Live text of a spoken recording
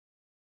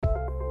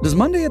Does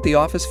Monday at the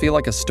office feel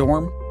like a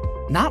storm?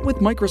 Not with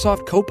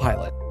Microsoft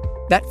Copilot.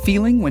 That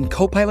feeling when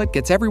Copilot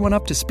gets everyone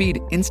up to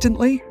speed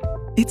instantly?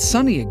 It's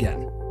sunny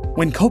again.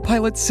 When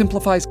Copilot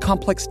simplifies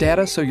complex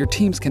data so your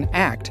teams can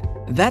act,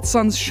 that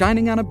sun's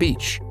shining on a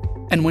beach.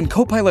 And when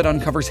Copilot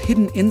uncovers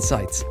hidden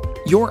insights,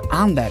 you're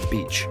on that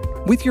beach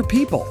with your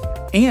people,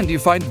 and you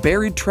find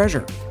buried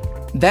treasure.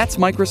 That's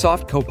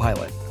Microsoft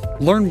Copilot.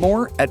 Learn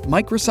more at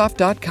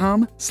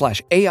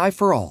Microsoft.com/AI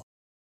for all.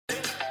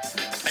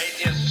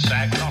 Atheists,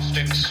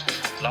 agnostics,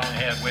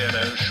 long-haired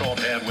weirdos,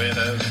 short-haired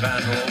weirdos,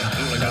 vandals,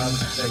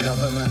 hooligans. The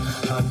government,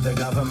 hug the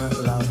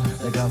government,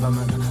 love the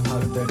government,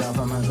 hug the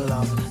government,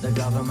 love the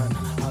government,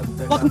 hug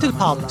the Welcome to The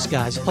Politics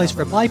Guys, a place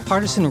for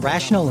bipartisan,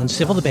 rational, and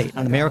civil debate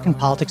on American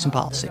politics and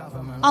policy.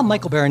 I'm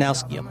Michael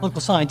Baranowski, a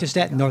political scientist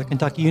at Northern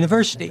Kentucky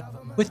University.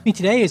 With me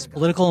today is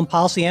political and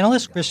policy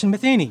analyst Kristin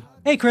Matheny.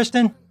 Hey,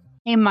 Kristin.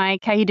 Hey,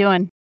 Mike. How you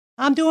doing?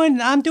 I'm doing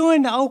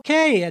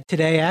okay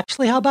today,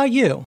 actually. How about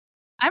you?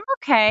 I'm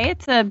okay.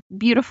 It's a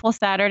beautiful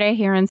Saturday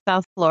here in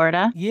South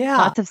Florida. Yeah.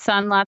 Lots of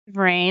sun, lots of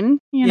rain,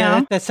 you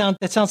know. That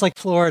sounds like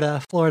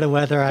Florida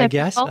weather, I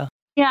guess.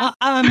 Yeah.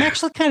 I'm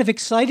actually kind of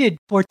excited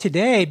for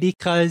today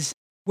because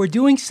we're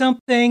doing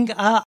something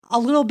a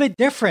little bit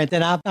different,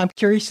 and I'm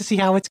curious to see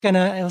how it's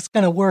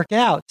gonna work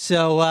out.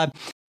 So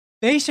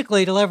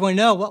basically, to let everyone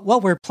know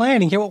what we're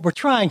planning here, what we're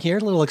trying here,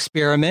 a little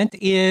experiment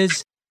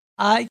is,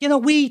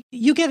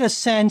 you get a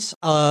sense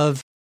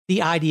of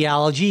the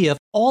ideology of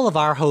all of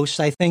our hosts,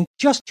 I think,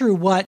 just through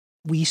what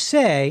we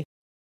say.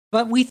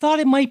 But we thought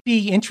it might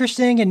be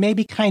interesting and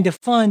maybe kind of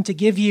fun to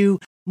give you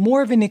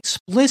more of an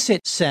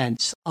explicit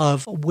sense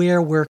of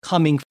where we're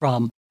coming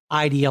from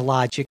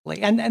ideologically.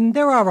 And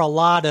there are a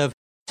lot of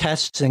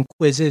tests and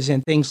quizzes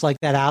and things like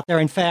that out there.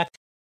 In fact,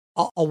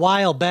 a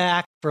while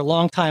back, for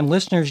longtime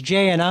listeners,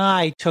 Jay and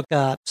I took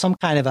some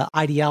kind of an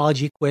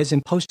ideology quiz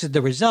and posted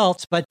the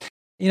results. But,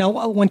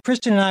 when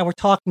Kristin and I were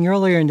talking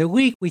earlier in the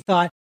week, we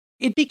thought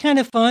it'd be kind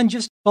of fun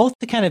just both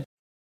to kind of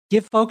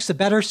give folks a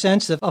better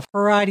sense of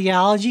her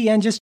ideology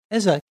and just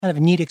as a kind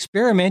of neat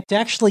experiment to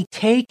actually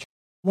take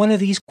one of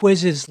these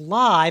quizzes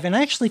live. And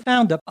I actually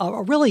found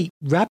a really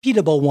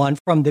reputable one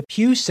from the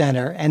Pew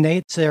Center, and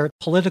it's their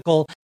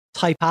political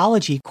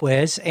typology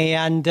quiz.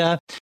 And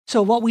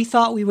so what we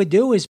thought we would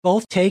do is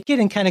both take it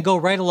and kind of go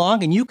right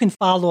along, and you can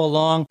follow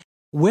along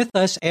with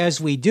us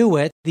as we do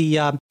it.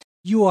 The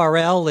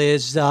URL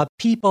is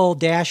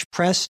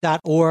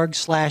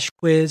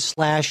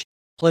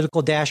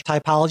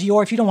people-press.org/quiz/political-typology.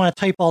 Or if you don't want to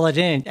type all that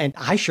in, and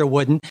I sure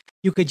wouldn't,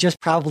 you could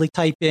just probably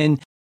type in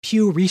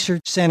Pew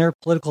Research Center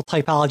Political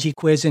Typology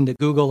Quiz into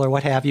Google or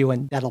what have you,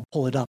 and that'll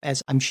pull it up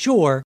as, I'm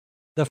sure,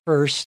 the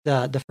first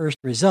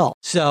result.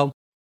 So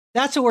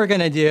that's what we're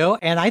going to do,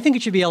 and I think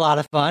it should be a lot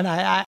of fun.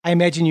 I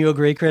imagine you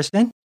agree,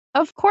 Kristin?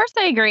 Of course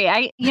I agree.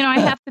 I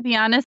have to be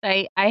honest,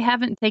 I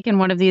haven't taken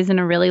one of these in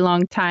a really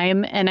long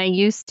time, and I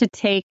used to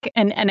take,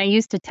 and I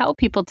used to tell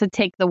people to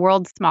take the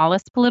world's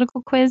smallest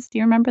political quiz. Do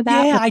you remember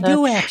that? Yeah, I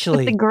do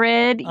actually. With the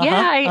grid.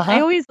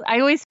 I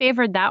always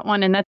favored that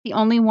one, and that's the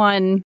only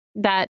one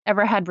that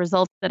ever had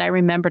results that I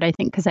remembered, I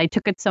think, because I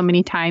took it so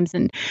many times,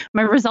 and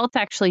my results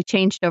actually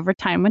changed over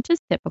time, which is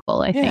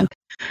typical, I think.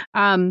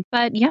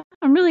 But yeah,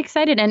 I'm really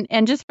excited.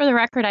 And just for the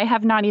record, I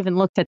have not even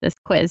looked at this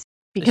quiz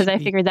because I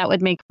figured that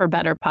would make for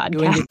better podcasting.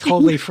 Doing it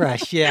totally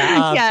fresh,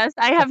 yeah. Yes,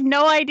 I have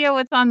no idea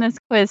what's on this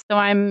quiz, so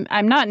I'm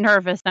not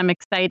nervous. I'm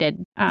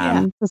excited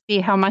to see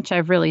how much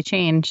I've really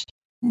changed.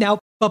 Now,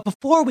 but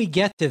before we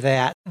get to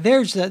that, there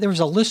was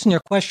a listener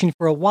question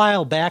for a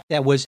while back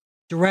that was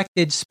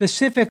directed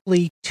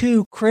specifically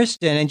to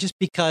Kristin, and just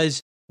because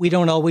we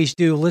don't always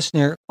do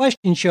listener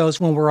question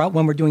shows when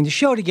we're doing the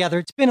show together,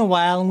 it's been a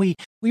while, and we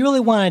really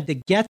wanted to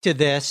get to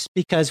this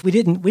because we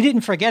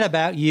didn't forget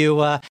about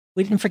you.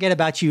 We didn't forget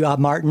about you,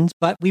 Martins,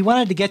 but we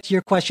wanted to get to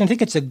your question. I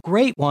think it's a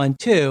great one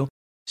too.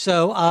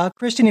 So,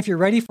 Kristin, if you're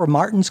ready for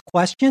Martin's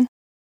question.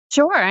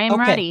 Sure, I am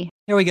ready.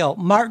 Here we go.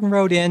 Martin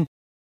wrote in,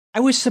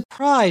 I was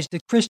surprised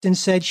that Kristin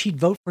said she'd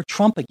vote for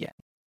Trump again.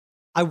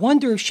 I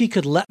wonder if she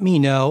could let me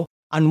know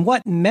on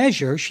what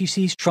measure she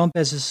sees Trump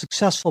as a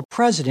successful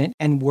president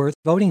and worth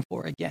voting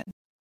for again.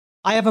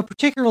 I have a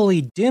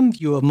particularly dim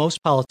view of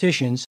most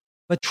politicians,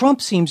 but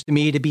Trump seems to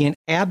me to be an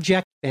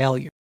abject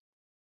failure.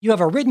 You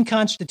have a written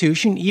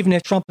constitution, even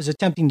if Trump is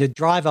attempting to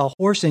drive a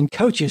horse and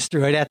coaches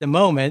through it at the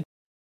moment.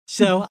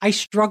 So I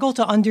struggle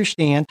to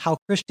understand how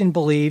Kristin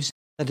believes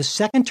that a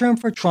second term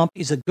for Trump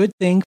is a good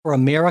thing for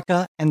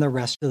America and the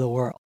rest of the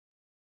world.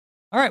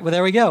 All right, well,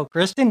 there we go.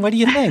 Kristin, what do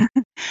you think?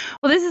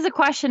 Well, this is a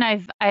question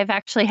I've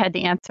actually had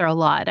to answer a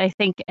lot. I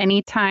think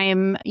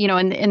anytime,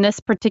 in this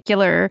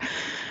particular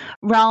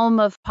realm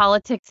of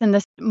politics, in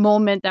this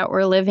moment that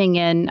we're living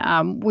in,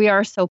 we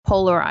are so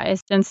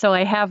polarized. And so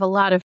I have a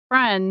lot of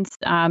friends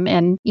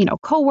and,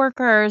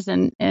 coworkers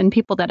and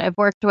people that I've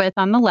worked with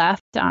on the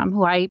left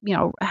who I,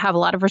 have a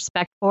lot of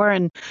respect for.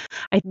 And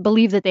I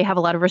believe that they have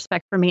a lot of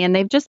respect for me. And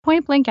they've just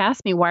point blank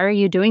asked me, why are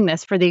you doing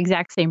this for the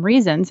exact same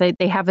reasons?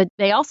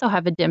 They also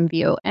have a dim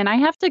view. And I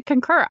have to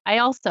concur. I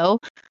also,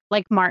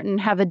 like Martin,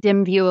 have a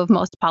dim view of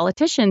most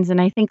politicians.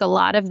 And I think a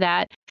lot of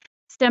that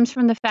stems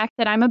from the fact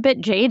that I'm a bit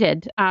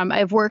jaded.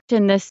 I've worked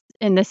in this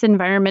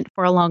environment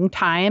for a long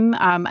time.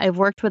 I've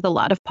worked with a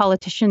lot of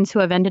politicians who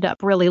have ended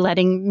up really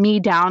letting me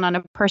down on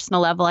a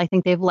personal level. I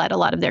think they've let a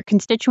lot of their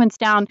constituents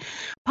down.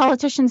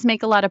 Politicians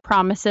make a lot of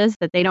promises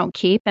that they don't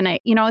keep, and I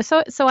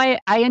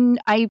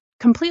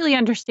completely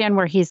understand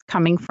where he's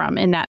coming from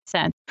in that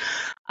sense.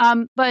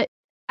 But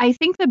I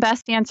think the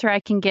best answer I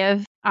can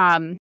give,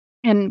 and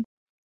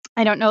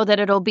I don't know that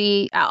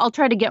I'll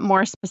try to get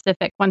more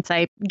specific once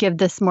I give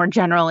this more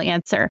general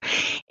answer,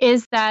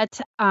 is that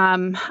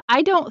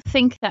I don't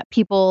think that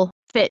people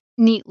fit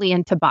neatly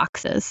into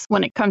boxes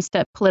when it comes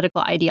to political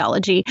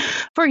ideology.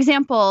 For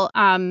example,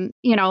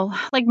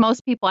 like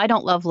most people, I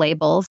don't love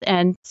labels.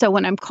 And so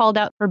when I'm called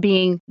out for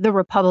being the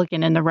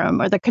Republican in the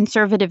room or the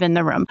conservative in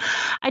the room,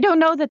 I don't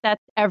know that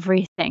that's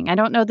everything. I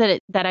don't know that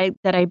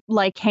I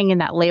like hanging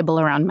that label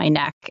around my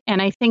neck.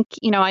 And I think,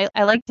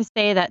 I like to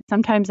say that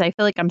sometimes I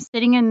feel like I'm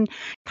sitting in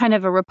kind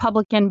of a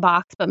Republican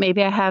box, but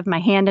maybe I have my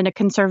hand in a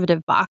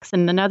conservative box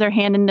and another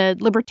hand in a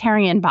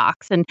libertarian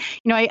box. And,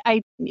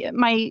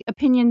 my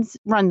opinions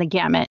run the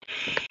gamut.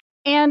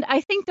 And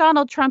I think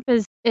Donald Trump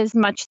is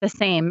much the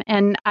same.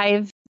 And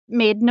I've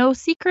made no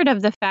secret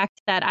of the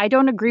fact that I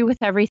don't agree with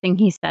everything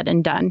he's said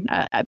and done.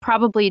 I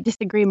probably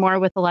disagree more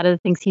with a lot of the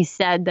things he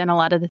said than a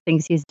lot of the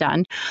things he's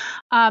done.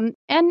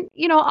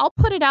 I'll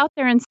put it out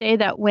there and say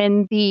that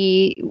when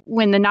the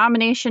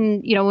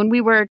nomination, when we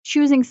were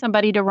choosing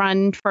somebody to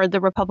run for the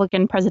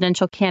Republican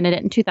presidential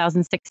candidate in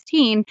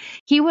 2016,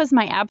 he was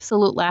my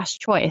absolute last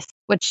choice,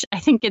 which I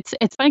think it's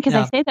funny because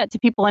I say that to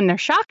people and they're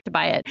shocked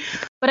by it,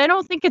 but I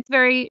don't think it's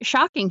very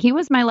shocking. He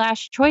was my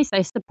last choice.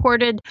 I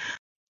supported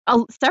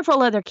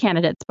several other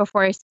candidates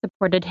before I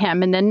supported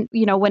him. And then,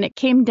 when it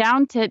came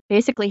down to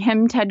basically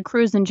him, Ted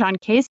Cruz, and John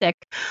Kasich,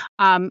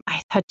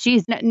 I thought,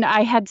 geez,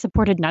 I had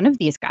supported none of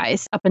these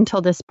guys up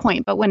until this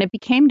point. But when it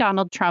became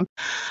Donald Trump,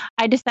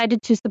 I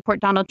decided to support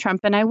Donald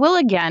Trump, and I will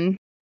again.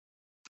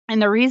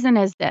 And the reason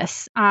is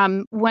this.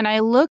 When I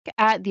look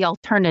at the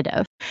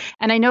alternative,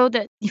 and I know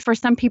that for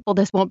some people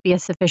this won't be a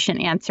sufficient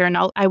answer, and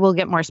I will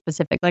get more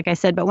specific, like I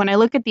said, but when I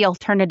look at the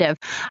alternative,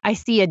 I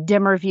see a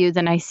dimmer view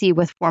than I see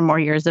with 4 more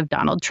years of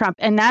Donald Trump.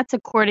 And that's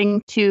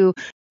according to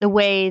the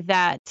way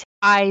that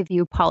I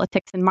view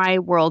politics in my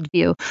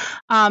worldview.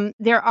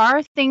 There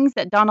are things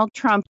that Donald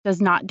Trump does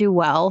not do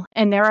well,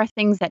 and there are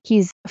things that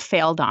he's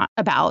failed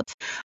about.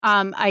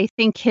 I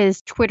think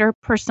his Twitter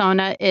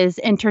persona is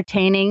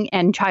entertaining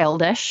and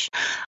childish.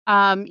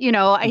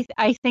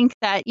 I think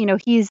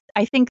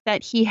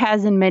that he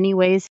has in many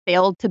ways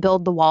failed to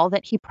build the wall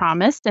that he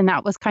promised, and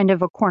that was kind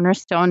of a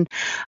cornerstone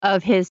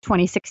of his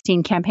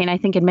 2016 campaign. I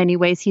think in many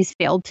ways he's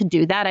failed to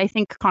do that. I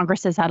think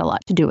Congress has had a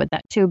lot to do with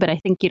that too, but I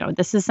think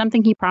this is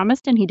something he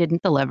promised and he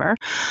didn't deliver.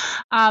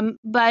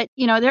 But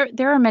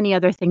there are many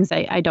other things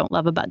I don't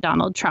love about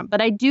Donald Trump,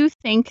 but I do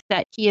think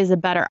that he is a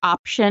better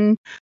option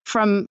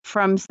from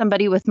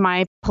somebody with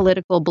my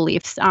political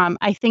beliefs.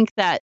 I think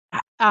that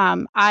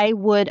I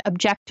would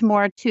object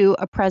more to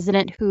a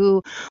president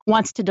who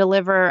wants to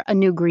deliver a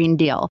new Green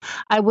Deal.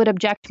 I would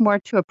object more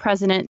to a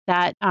president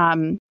that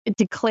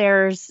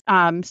declares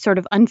sort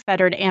of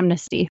unfettered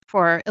amnesty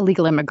for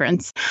illegal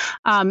immigrants.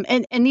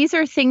 And these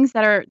are things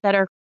that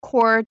are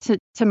core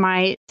to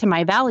my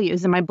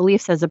values and my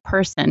beliefs as a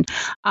person.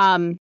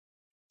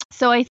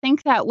 So I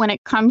think that when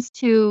it comes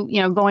to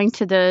going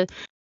to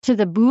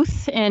the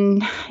booth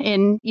in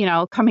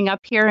coming up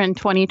here in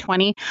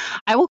 2020,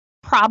 I will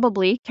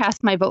probably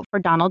cast my vote for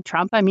Donald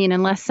Trump. I mean,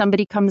 unless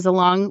somebody comes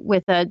along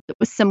with a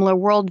similar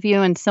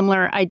worldview and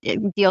similar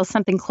ideals,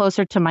 something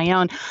closer to my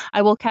own,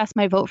 I will cast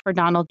my vote for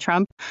Donald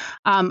Trump.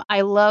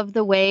 I love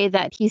the way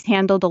that he's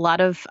handled a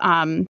lot of.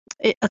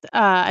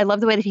 I love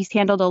the way that he's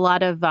handled a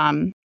lot of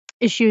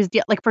issues,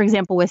 like, for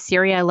example, with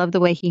Syria. I love the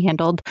way he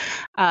handled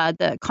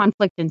the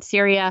conflict in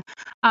Syria.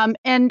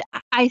 And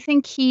I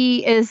think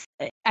he's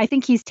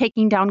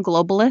taking down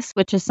globalists,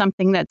 which is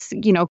something that's,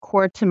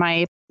 core to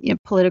my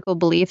political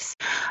beliefs.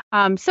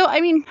 So,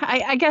 I mean,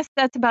 I guess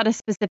that's about as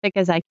specific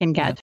as I can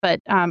get. But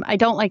I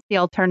don't like the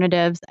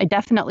alternatives. I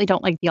definitely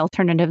don't like the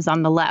alternatives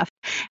on the left.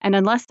 And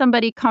unless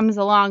somebody comes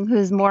along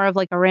who's more of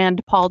like a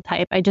Rand Paul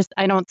type, I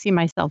don't see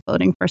myself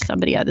voting for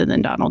somebody other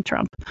than Donald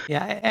Trump.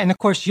 Yeah. And of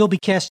course, you'll be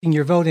casting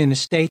your vote in a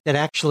state that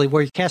actually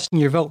where you're casting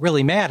your vote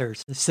really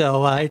matters.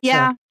 So,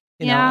 to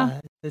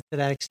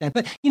that extent.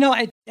 But,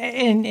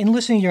 in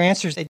listening to your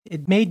answers,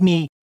 it made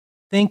me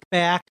think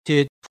back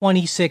to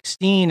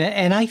 2016,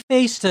 and I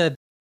faced a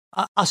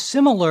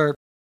similar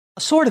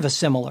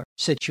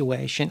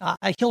situation.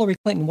 Hillary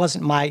Clinton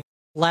wasn't my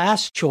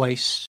last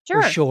choice,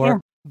 for sure,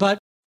 but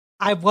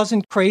I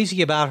wasn't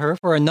crazy about her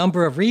for a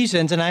number of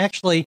reasons. And I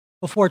actually,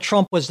 before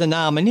Trump was the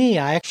nominee,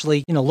 I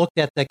actually, looked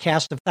at the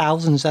cast of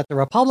thousands that the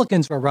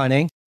Republicans were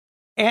running.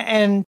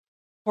 And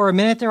for a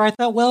minute there, I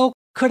thought, well,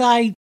 could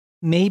I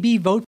maybe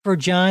vote for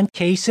John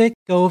Kasich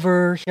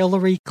over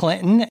Hillary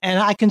Clinton? And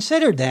I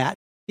considered that,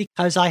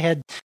 because I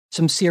had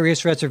some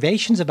serious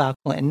reservations about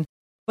Clinton.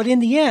 But in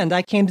the end,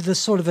 I came to the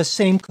sort of the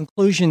same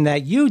conclusion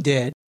that you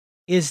did,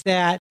 is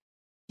that,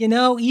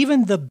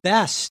 even the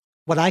best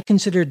what I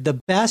considered the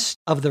best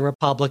of the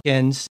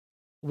Republicans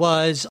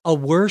was a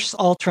worse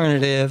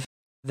alternative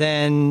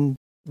than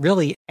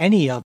really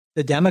any of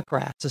the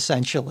Democrats,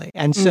 essentially.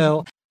 And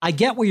so I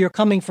get where you're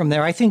coming from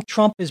there. I think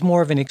Trump is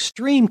more of an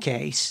extreme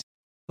case,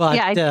 but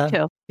Yeah, I do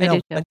too. you I know,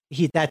 do too. but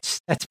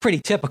that's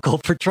pretty typical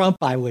for Trump,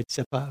 I would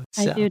suppose.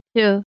 I So, do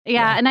too.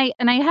 yeah.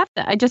 Yeah,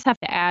 I just have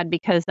to add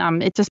because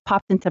it just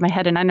popped into my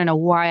head and I don't know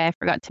why I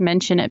forgot to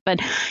mention it, but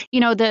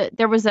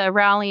there was a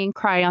rallying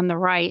cry on the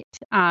right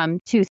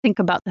to think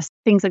about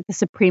things like the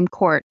Supreme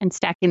Court and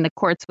stacking the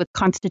courts with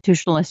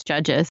constitutionalist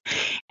judges.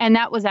 And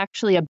that was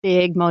actually a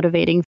big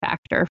motivating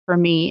factor for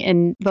me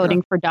in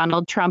voting for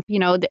Donald Trump.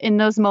 In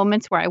those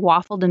moments where I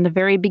waffled in the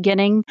very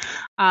beginning,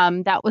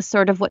 that was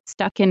sort of what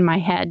stuck in my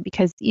head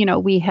because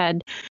we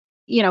had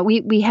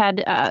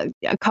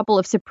a couple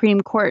of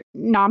Supreme Court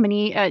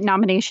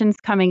nominations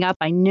coming up.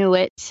 I knew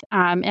it,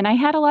 and I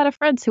had a lot of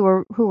friends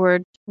who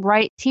were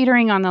right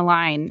teetering on the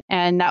line,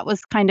 and that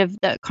was kind of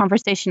the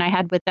conversation I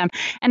had with them.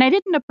 And I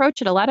didn't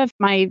approach it. A lot of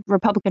my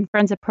Republican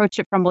friends approach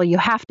it from, well, you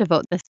have to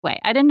vote this way.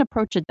 I didn't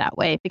approach it that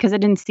way because I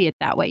didn't see it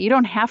that way. You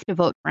don't have to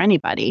vote for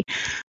anybody.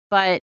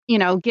 But,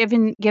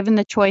 given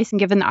the choice and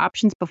given the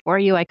options before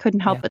you, I couldn't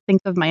help but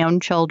think of my own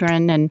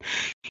children. And,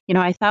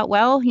 I thought,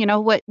 well,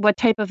 what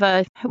type of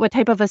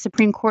a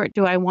Supreme Court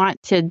do I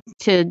want to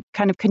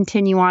kind of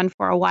continue on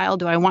for a while?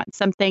 Do I want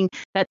something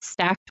that's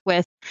stacked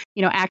with,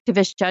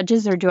 activist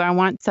judges, or do I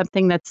want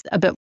something that's a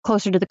bit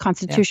closer to the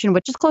Constitution,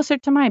 which is closer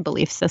to my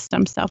belief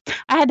system? So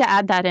I had to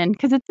add that in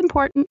because it's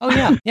important. Oh,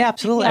 yeah. Yeah,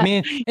 absolutely. Yeah.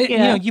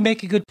 I mean, you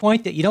make a good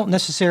point that you don't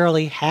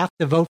necessarily have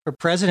to vote for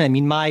president. I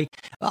mean, my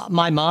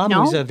mom,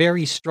 who's a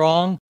very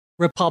strong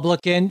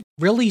Republican,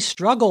 really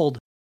struggled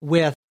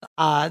with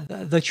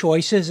the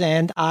choices.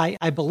 And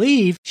I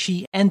believe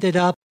she ended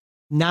up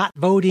not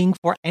voting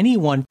for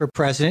anyone for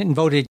president and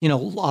voted,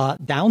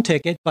 down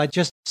ticket, but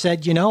just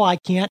said, I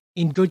can't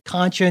in good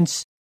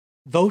conscience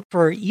vote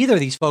for either of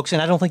these folks.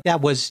 And I don't think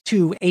that was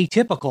too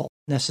atypical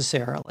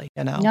necessarily,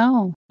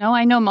 No,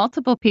 I know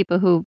multiple people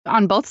who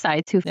on both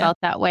sides who felt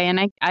that way.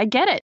 And I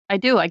get it. I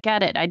do. I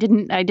get it. I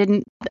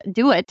didn't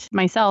do it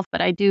myself,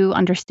 but I do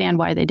understand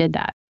why they did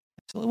that.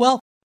 Absolutely. Well,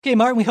 okay,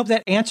 Martin, we hope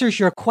that answers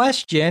your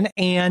question.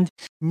 And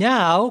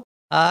now,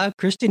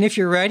 Kristin, if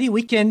you're ready,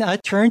 we can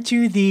turn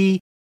to the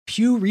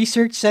Pew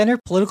Research Center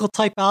Political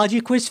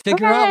Typology Quiz,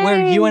 figure out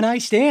where you and I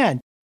stand.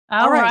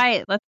 All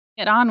right. Let's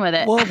get on with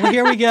it. Well,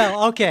 here we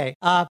go. Okay.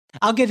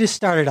 I'll get us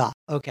started off.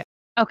 Okay.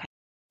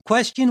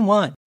 Question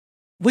 1.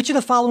 Which of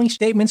the following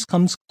statements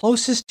comes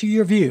closest to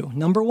your view?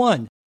 Number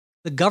 1,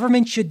 the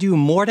government should do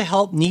more to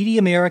help needy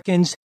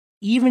Americans,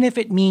 even if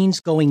it means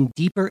going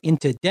deeper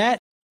into debt.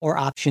 Or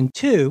option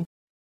 2,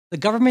 the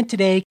government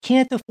today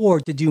can't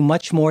afford to do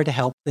much more to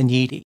help the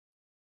needy.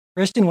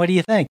 Kristin, what do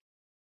you think?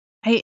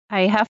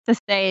 I have to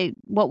say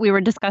what we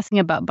were discussing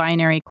about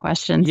binary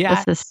questions. Yeah.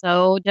 This is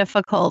so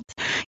difficult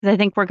because I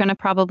think we're going to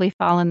probably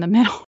fall in the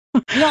middle.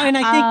 And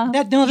I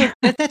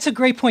think that's a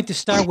great point to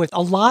start with.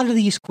 A lot of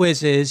these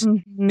quizzes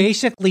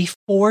basically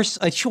force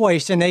a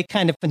choice, and they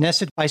kind of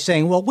finesse it by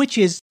saying, well, which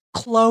is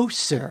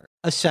closer,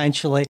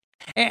 essentially.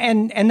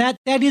 And that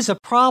is a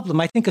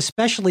problem. I think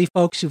especially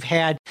folks who've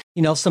had,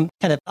 some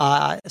kind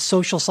of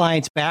social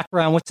science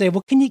background would say,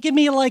 well, can you give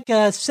me like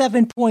a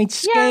 7-point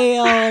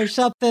scale or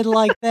something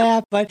like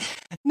that? But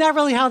not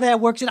really how that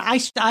works. And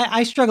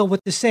I struggle with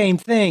the same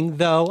thing,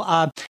 though.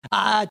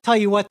 I'll tell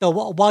you what, though,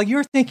 while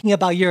you're thinking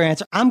about your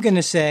answer, I'm going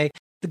to say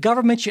the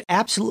government should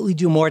absolutely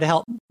do more to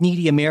help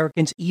needy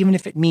Americans, even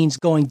if it means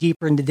going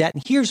deeper into debt.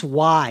 And here's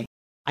why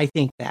I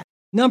think that.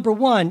 Number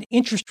 1,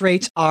 interest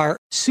rates are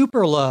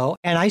super low,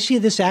 and I see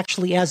this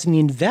actually as an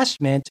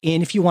investment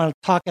in, if you want to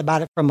talk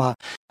about it from a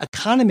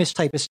economist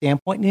type of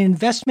standpoint, an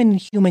investment in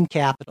human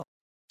capital.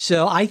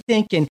 So I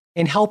think in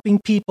helping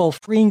people,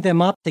 freeing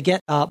them up to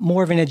get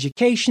more of an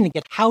education, to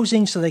get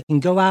housing so they can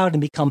go out and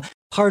become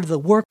part of the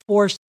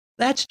workforce,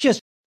 that's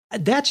just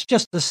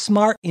a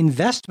smart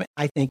investment,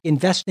 I think,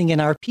 investing in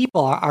our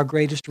people, our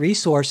greatest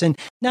resource. And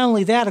not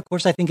only that, of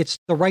course, I think it's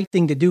the right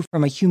thing to do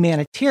from a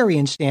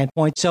humanitarian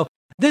standpoint. So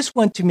this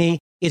one, to me,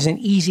 is an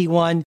easy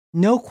one.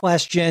 No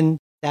question,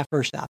 that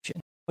first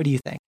option. What do you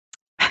think?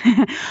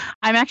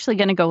 I'm actually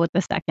going to go with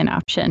the second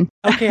option.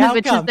 Okay, how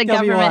which come? is the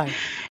Tell me government.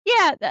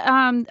 why.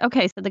 Yeah.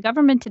 Okay. So the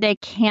government today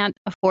can't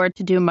afford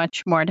to do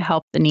much more to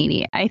help the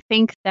needy. I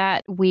think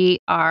that we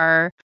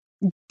are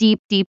deep,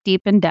 deep,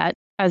 deep in debt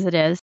as it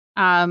is.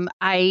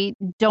 I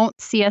don't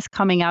see us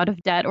coming out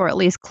of debt, or at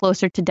least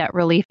closer to debt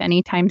relief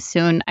anytime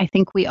soon. I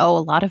think we owe a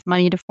lot of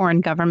money to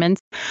foreign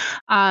governments.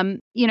 I'm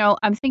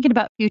thinking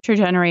about future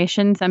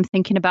generations. I'm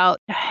thinking about,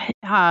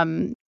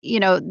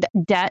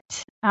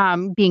 debt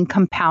being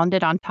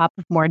compounded on top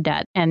of more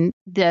debt. And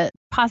the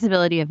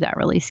possibility of that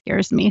really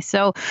scares me.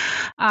 So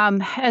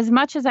as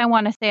much as I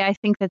want to say, I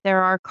think that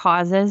there are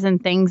causes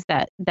and things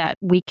that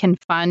we can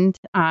fund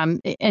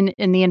in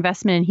the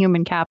investment in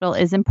human capital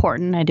is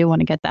important. I do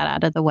want to get that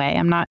out of the way.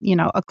 I'm not,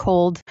 a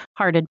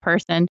cold-hearted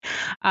person.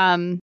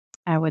 I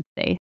would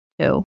say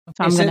too.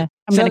 So I'm gonna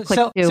click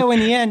two. So in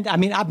the end, I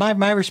mean,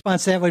 my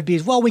response to that would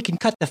be, well, we can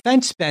cut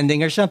defense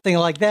spending or something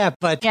like that,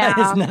 but that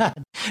is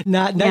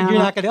not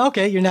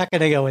you're not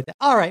gonna go with that.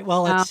 All right,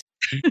 well,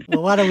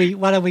 why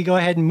don't we go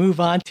ahead and move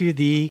on to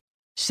the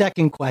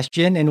second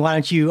question, and why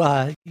don't you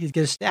I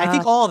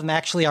think all of them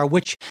actually are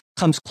which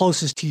comes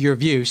closest to your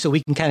view, so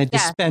we can kind of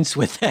dispense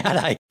with that,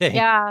 I think.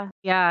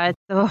 Yeah,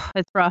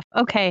 it's rough.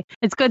 Okay,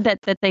 it's good that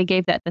they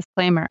gave that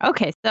disclaimer.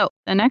 Okay, so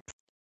the next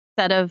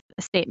set of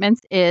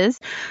statements is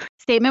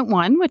statement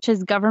 1, which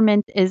is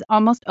government is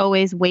almost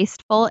always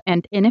wasteful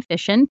and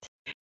inefficient.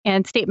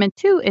 And statement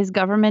 2 is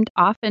government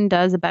often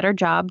does a better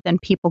job than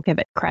people give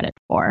it credit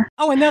for.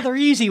 Oh, another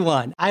easy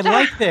one. I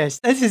like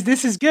this. This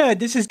is good.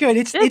 This is good.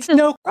 It's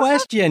no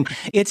question.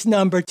 It's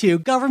number 2.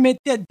 Government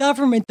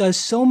does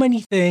so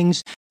many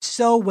things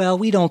so well.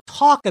 We don't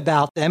talk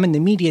about them, and the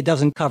media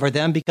doesn't cover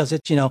them because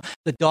it's,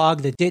 the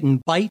dog that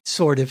didn't bite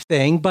sort of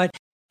thing. But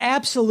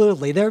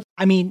absolutely, there's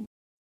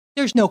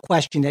no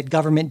question that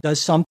government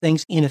does some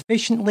things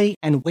inefficiently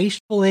and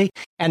wastefully,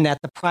 and that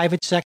the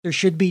private sector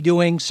should be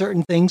doing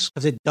certain things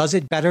because it does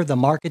it better. The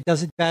market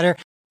does it better.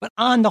 But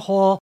on the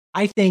whole,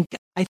 I think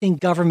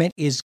government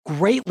is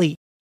greatly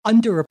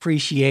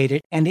underappreciated,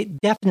 and it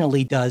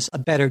definitely does a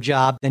better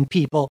job than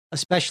people,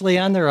 especially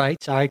on the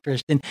right, sorry,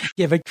 Kristin,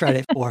 give it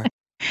credit for.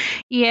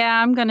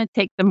 Yeah, I'm going to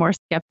take the more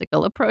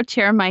skeptical approach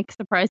here, Mike.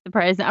 Surprise,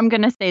 surprise. I'm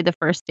going to say the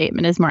first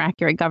statement is more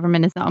accurate.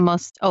 Government is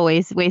almost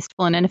always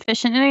wasteful and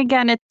inefficient. And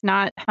again, it's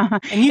not.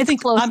 And you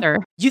think closer.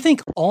 You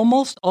think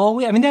almost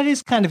always? I mean, that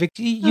is kind of.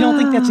 You don't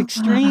think that's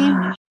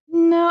extreme?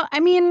 No, I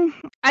mean,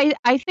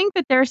 I think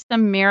that there's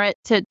some merit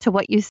to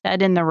what you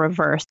said in the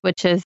reverse,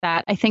 which is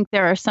that I think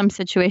there are some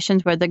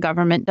situations where the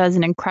government does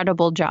an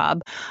incredible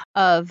job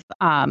of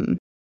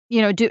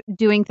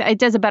it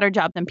does a better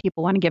job than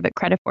people want to give it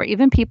credit for,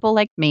 even people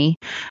like me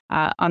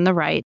on the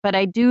right. But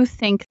I do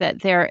think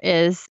that there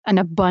is an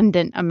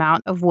abundant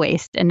amount of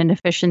waste and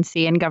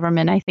inefficiency in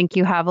government. I think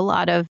you have a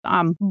lot of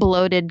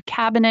bloated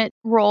cabinet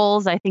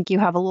roles. I think you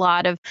have a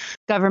lot of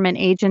government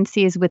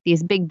agencies with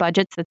these big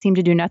budgets that seem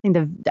to do nothing.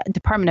 The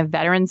Department of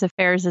Veterans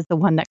Affairs is the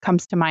one that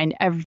comes to mind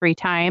every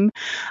time.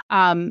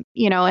 And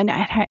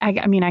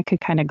I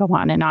could kind of go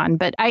on and on,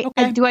 but I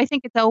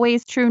think it's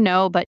always true?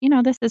 No, but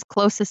this is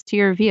closest to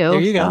your view. There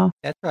you go.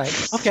 That's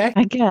right. Okay.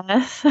 I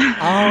guess. All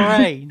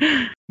right.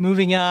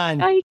 Moving on.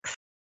 Yikes.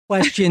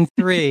 Question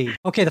 3.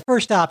 Okay, the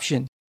first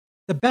option.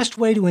 The best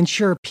way to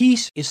ensure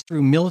peace is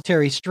through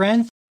military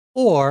strength,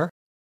 or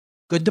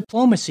good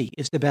diplomacy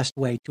is the best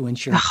way to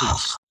ensure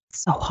peace.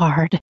 So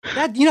hard.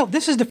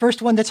 This is the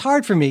first one that's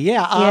hard for me.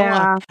 Yeah.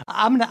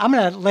 I'm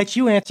gonna let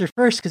you answer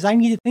first because I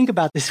need to think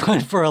about this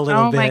one for a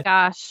little bit. Oh my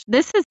gosh.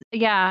 This is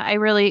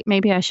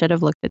maybe I should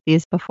have looked at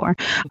these before.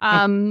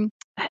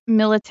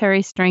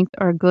 Military strength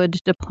or good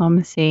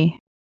diplomacy.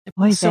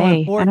 It's so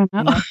important.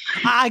 I don't know.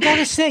 I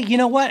gotta say, you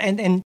know what?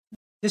 And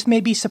this may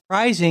be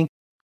surprising.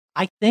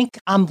 I think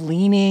I'm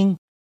leaning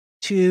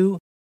to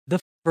the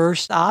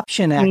first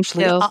option.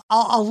 Actually,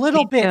 a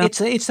little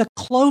bit. It's a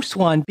close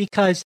one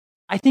because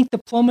I think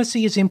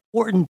diplomacy is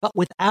important, but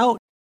without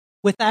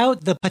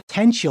the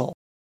potential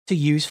to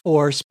use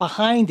force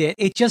behind it,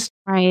 it just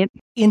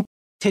in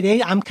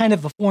today, I'm kind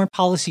of a foreign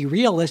policy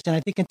realist, and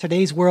I think in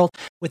today's world,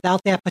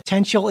 without that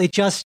potential,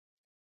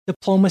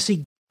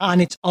 diplomacy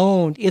on its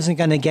own isn't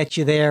going to get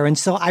you there. And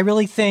so I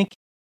really think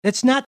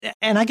that's not,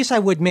 and I guess I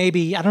don't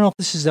know if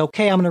this is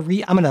okay. I'm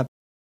going to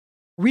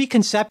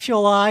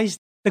reconceptualize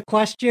the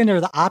question or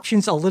the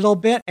options a little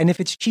bit. And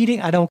if it's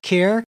cheating, I don't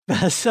care.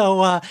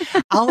 So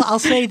I'll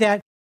say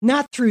that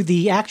not through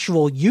the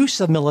actual use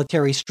of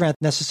military strength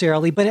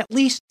necessarily, but at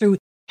least through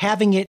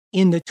having it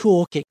in the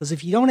toolkit. Because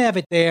if you don't have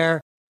it there,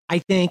 I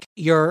think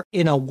you're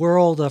in a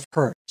world of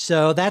hurt.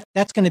 So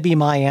that's going to be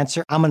my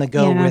answer. I'm going to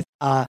go with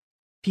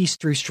peace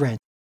through strength.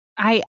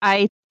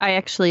 I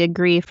actually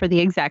agree for the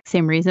exact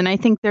same reason. I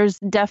think there's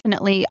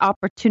definitely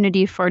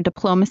opportunity for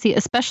diplomacy,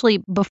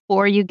 especially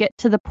before you get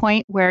to the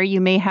point where you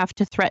may have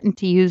to threaten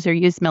to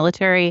use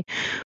military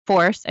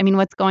force. I mean,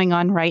 what's going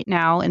on right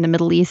now in the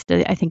Middle East,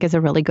 I think, is a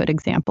really good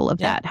example of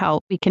that, how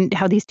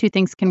these two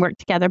things can work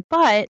together.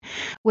 But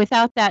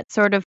without that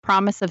sort of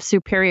promise of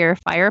superior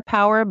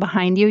firepower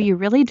behind you, you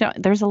really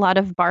don't, there's a lot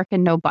of bark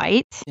and no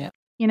bite. Yeah.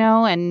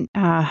 And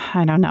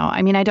I don't know.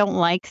 I mean, I don't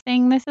like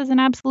saying this is an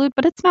absolute,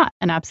 but it's not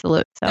an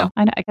absolute. So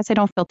I guess I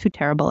don't feel too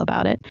terrible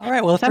about it. All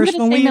right. Well, the first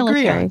one we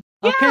agree on.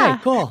 Okay,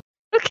 cool.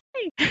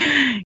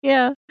 Okay.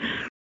 Yeah.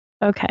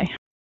 Okay.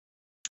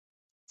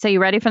 So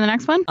you ready for the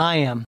next one? I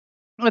am.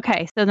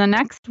 Okay, so the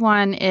next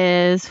one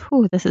is,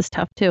 this is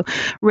tough too.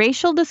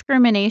 Racial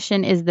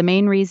discrimination is the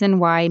main reason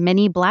why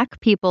many Black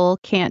people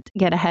can't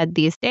get ahead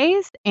these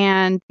days.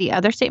 And the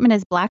other statement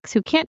is Blacks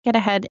who can't get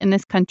ahead in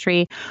this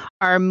country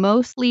are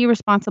mostly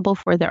responsible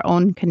for their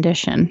own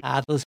condition.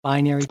 Those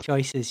binary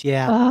choices,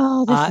 yeah.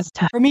 Oh, this is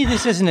tough. For me,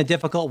 this isn't a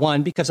difficult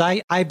one because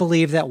I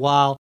believe that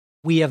while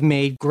we have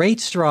made great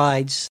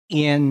strides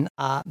in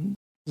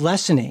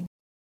lessening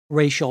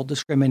racial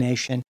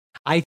discrimination,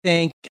 I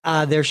think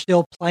there's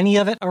still plenty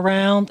of it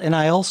around. And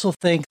I also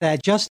think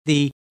that just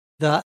the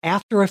the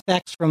after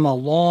effects from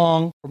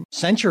from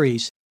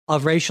centuries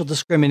of racial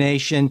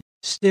discrimination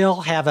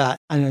still have an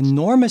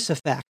enormous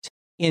effect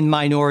in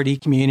minority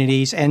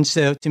communities. And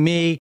so to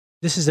me,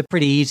 this is a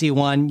pretty easy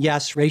one.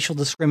 Yes, racial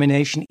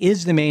discrimination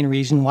is the main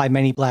reason why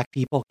many Black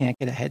people can't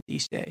get ahead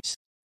these days.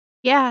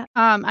 Yeah,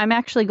 I'm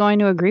actually going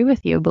to agree with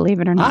you, believe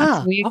it or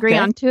not. So we agree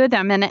on two of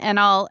them, and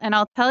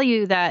I'll tell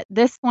you that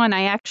this one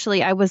I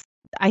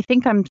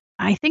think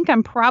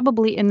I'm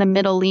probably in the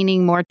middle,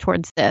 leaning more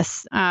towards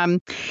this.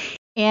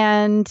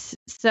 And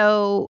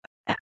so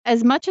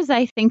as much as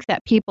I think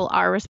that people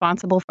are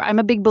responsible for, I'm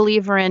a big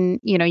believer in,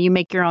 you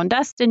make your own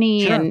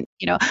destiny. Sure. And,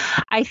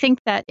 I think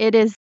that it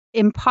is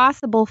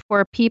impossible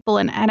for people,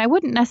 and I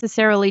wouldn't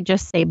necessarily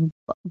just say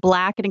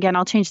Black. And again,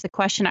 I'll change the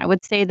question. I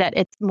would say that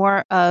it's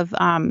more of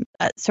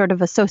sort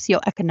of a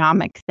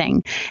socioeconomic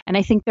thing. And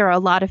I think there are a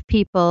lot of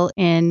people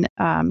in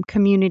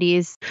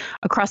communities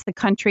across the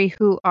country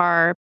who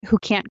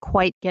can't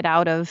quite get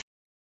out of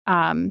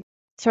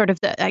sort of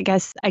I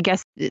guess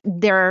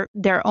their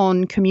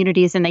own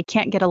communities, and they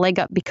can't get a leg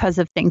up because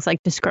of things like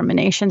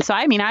discrimination. So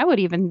I mean, I would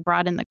even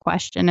broaden the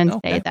question and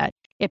say that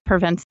it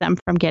prevents them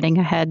from getting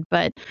ahead.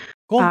 But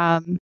cool.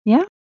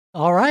 Yeah.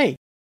 All right.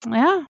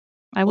 Yeah,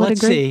 I would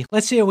agree.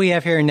 Let's see what we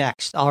have here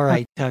next. All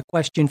right.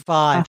 Question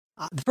 5.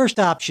 The first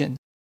option.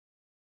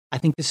 I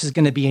think this is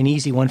going to be an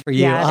easy one for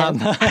you. Yeah,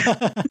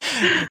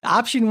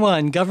 Option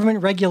 1,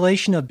 government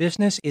regulation of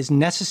business is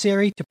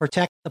necessary to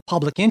protect the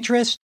public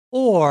interest,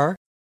 or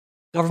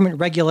government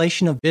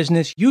regulation of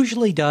business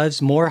usually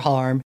does more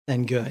harm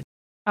than good.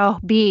 Oh,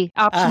 B,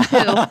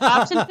 option 2.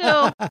 Option 2.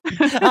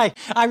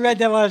 I read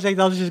that one. I was like,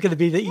 this is going to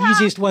be the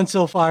easiest one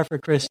so far for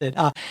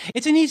Kristin.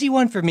 It's an easy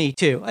one for me,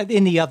 too,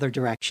 in the other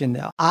direction,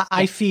 though.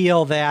 I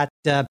feel that,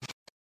 that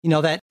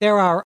there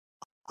are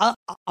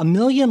a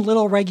million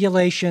little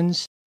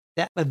regulations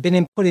that have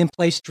been put in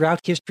place throughout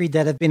history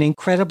that have been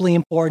incredibly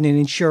important in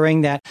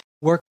ensuring that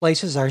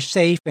workplaces are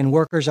safe and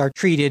workers are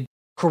treated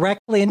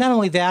correctly. And not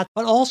only that,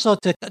 but also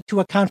to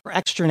account for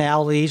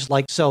externalities,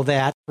 like so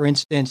that, for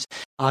instance,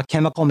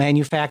 chemical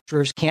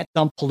manufacturers can't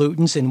dump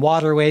pollutants in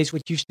waterways,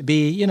 which used to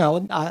be,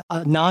 a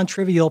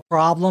non-trivial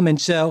problem. And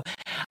so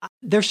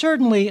there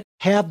certainly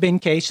have been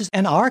cases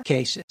and are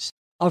cases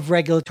of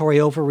regulatory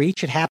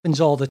overreach. It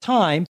happens all the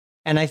time.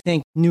 And I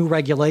think new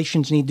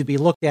regulations need to be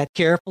looked at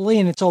carefully.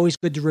 And it's always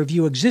good to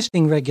review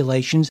existing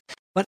regulations.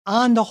 But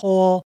on the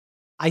whole,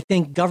 I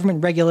think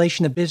government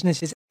regulation of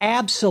business is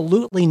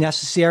absolutely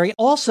necessary.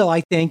 Also,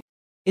 I think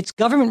it's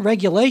government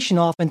regulation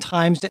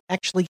oftentimes that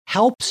actually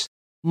helps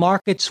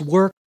markets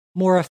work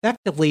more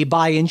effectively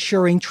by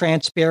ensuring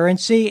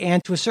transparency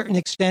and, to a certain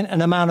extent,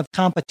 an amount of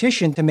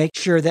competition to make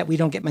sure that we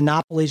don't get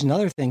monopolies and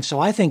other things. So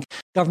I think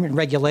government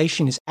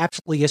regulation is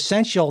absolutely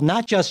essential,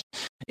 not just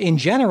in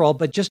general,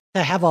 but just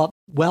to have a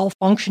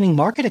well-functioning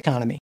market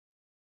economy.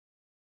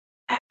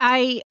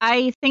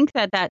 I think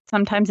that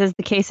sometimes is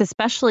the case,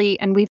 especially,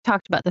 and we've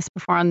talked about this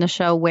before on the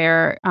show,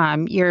 where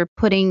you're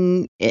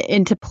putting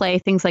into play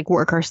things like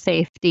worker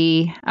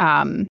safety,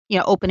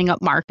 opening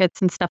up markets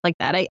and stuff like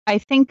that. I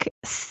think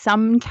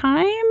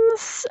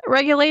sometimes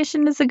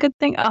regulation is a good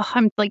thing. Oh,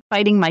 I'm like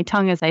biting my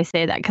tongue as I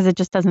say that because it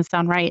just doesn't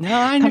sound right. No,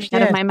 I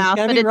understand. Out of my mouth,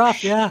 it's gotta be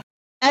rough, yeah.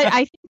 I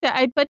think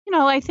that,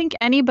 I think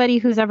anybody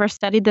who's ever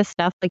studied this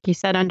stuff, like you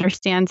said,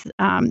 understands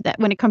that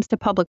when it comes to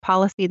public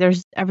policy,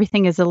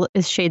 everything is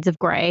shades of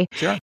gray.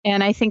 Sure.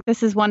 And I think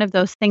this is one of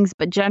those things.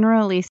 But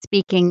generally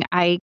speaking,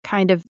 I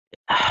kind of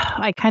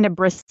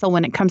bristle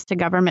when it comes to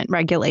government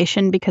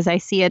regulation because I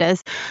see it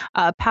as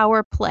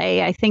power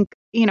play. I think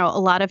a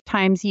lot of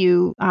times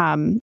you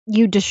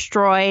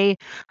destroy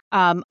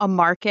a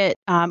market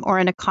or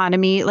an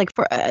economy. Like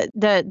for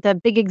the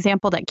big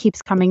example that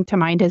keeps coming to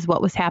mind is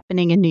what was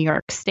happening in New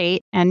York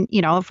State. And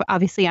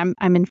obviously I'm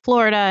in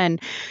Florida, and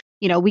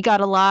we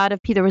got a lot of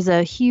there was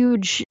a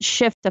huge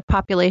shift of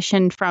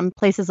population from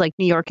places like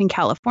New York and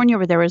California,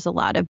 where there was a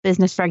lot of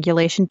business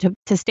regulation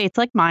to states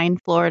like mine,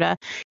 Florida,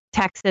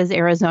 Texas,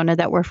 Arizona,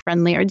 that were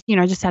friendlier,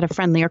 just had a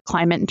friendlier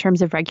climate in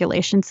terms of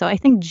regulation. So I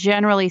think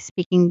generally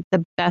speaking,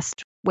 the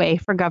best way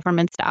for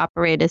governments to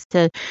operate is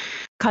to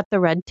cut the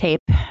red tape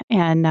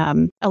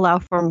and allow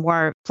for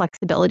more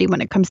flexibility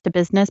when it comes to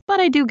business. But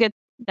I do get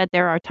that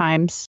there are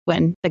times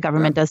when the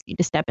government does need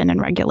to step in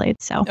and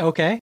regulate. So,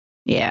 okay.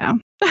 Yeah.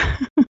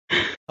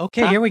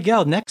 Okay, here we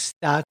go. Next,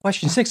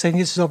 question 6. I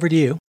think this is over to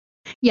you.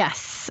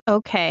 Yes.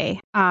 Okay.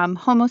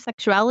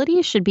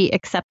 Homosexuality should be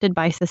accepted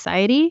by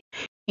society,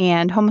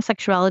 and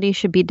homosexuality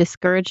should be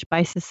discouraged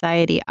by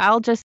society. I'll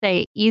just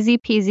say easy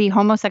peasy,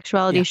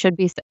 homosexuality should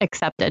be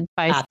accepted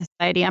by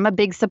society. I'm a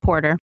big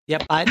supporter.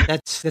 Yep.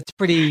 That's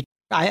pretty,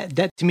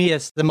 that to me,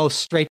 is the most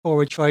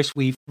straightforward choice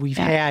we've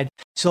had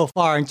so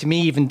far. And to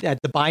me, even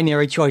the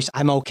binary choice,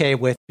 I'm okay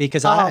with,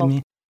 because I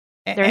mean,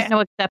 there's no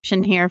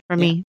exception here for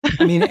me.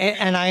 I mean,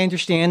 and I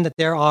understand that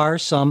there are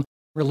some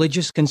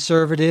religious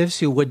conservatives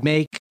who would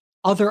make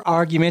other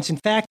arguments. In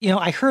fact,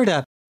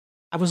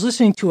 I was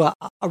listening to a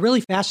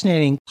really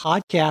fascinating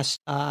podcast.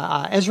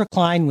 Ezra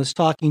Klein was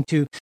talking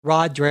to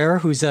Rod Dreher,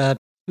 who's a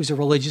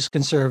religious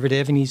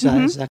conservative, and he's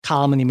a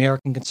column in the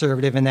American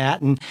Conservative and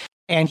that.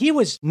 And he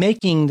was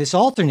making this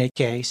alternate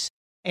case.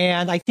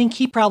 And I think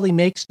he probably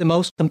makes the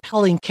most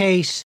compelling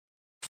case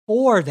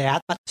for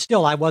that. But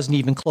still, I wasn't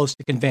even close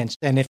to convinced.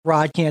 And if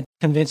Rod can't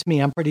convince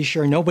me, I'm pretty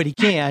sure nobody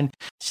can.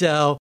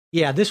 So,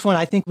 yeah, this one,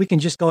 I think we can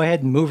just go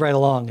ahead and move right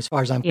along as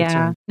far as I'm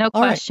concerned. No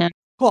question. Right,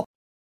 cool.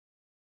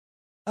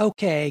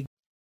 Okay.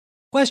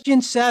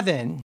 Question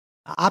 7.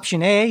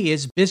 Option A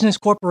is business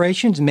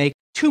corporations make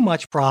too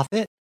much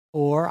profit,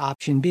 or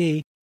option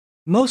B,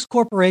 most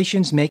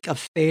corporations make a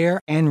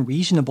fair and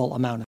reasonable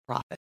amount of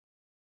profit.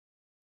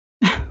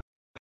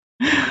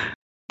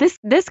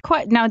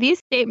 Now these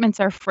statements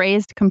are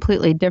phrased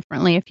completely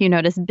differently. If you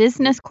notice,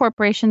 business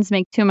corporations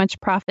make too much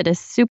profit is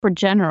super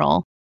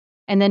general,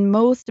 and then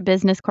most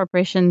business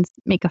corporations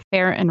make a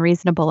fair and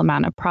reasonable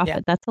amount of profit.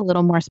 Yeah. That's a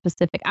little more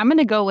specific. I'm going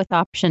to go with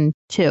option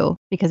 2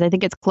 because I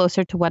think it's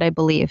closer to what I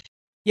believe.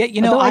 Yeah,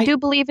 although I do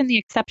believe in the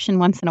exception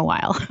once in a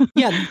while.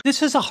 Yeah,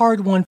 this is a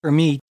hard one for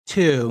me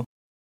too.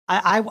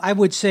 I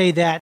would say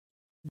that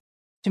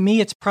to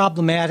me it's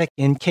problematic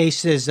in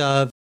cases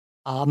of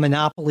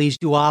monopolies,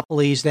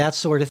 duopolies, that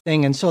sort of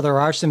thing. And so there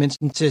are some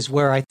instances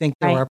where I think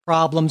there are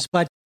problems.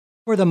 But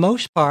for the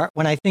most part,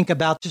 when I think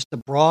about just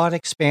the broad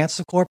expanse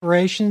of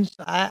corporations,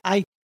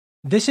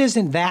 this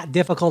isn't that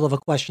difficult of a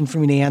question for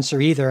me to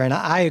answer either. And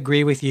I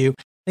agree with you.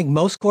 I think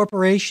most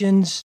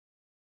corporations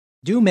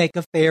do make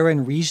a fair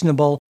and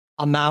reasonable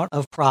amount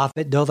of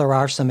profit, though there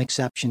are some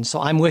exceptions. So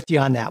I'm with you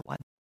on that one.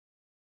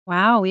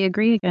 Wow, we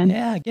agree again.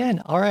 Yeah,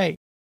 again. All right.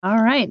 All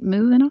right,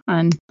 moving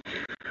on.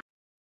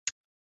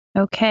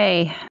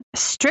 Okay.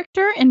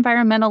 Stricter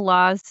environmental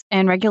laws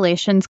and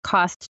regulations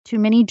cost too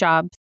many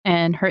jobs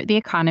and hurt the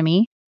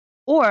economy,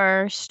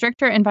 or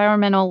stricter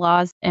environmental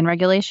laws and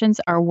regulations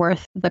are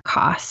worth the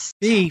cost.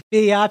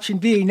 Option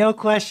B, no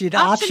question.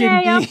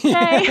 Option B.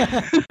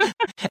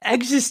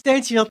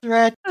 Existential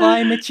threat,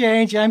 climate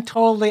change. I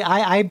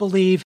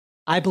believe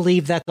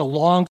that the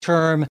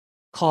long-term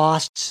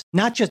costs,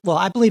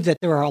 I believe that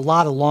there are a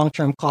lot of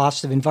long-term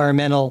costs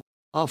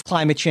of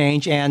climate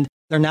change, and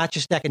they're not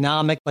just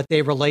economic, but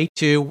they relate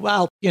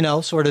to,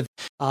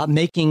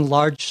 making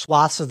large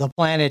swaths of the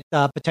planet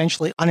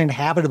potentially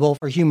uninhabitable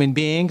for human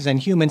beings and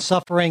human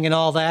suffering and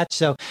all that.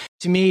 So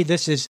to me,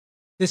 this is,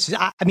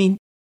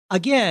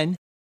 again,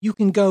 you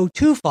can go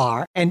too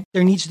far, and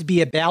there needs to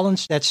be a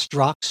balance that's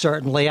struck,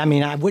 certainly. I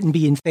mean, I wouldn't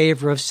be in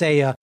favor of,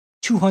 say, a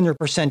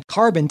 200%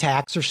 carbon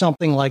tax or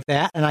something like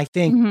that. And I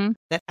think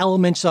that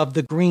elements of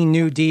the Green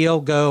New Deal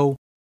go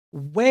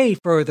way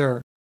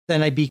further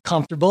than I'd be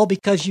comfortable,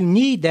 because you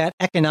need that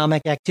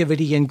economic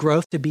activity and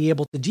growth to be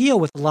able to deal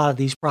with a lot of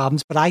these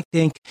problems. But I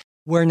think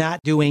we're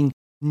not doing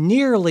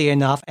nearly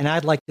enough, and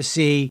I'd like to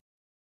see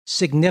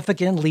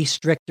significantly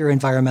stricter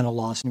environmental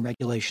laws and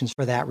regulations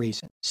for that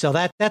reason. So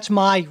that's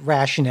my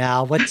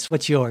rationale.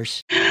 What's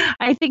yours?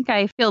 I think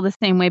I feel the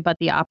same way, but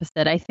the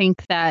opposite. I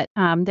think that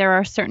there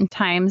are certain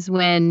times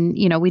when,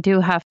 we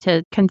do have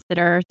to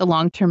consider the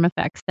long-term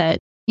effects that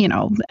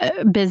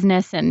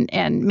business and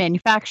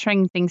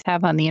manufacturing things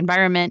have on the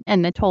environment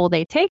and the toll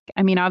they take.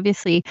 I mean,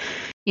 obviously,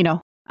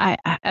 I,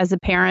 as a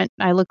parent,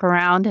 I look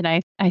around and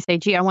I say,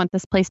 gee, I want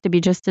this place to be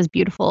just as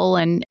beautiful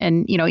and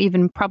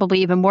probably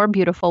even more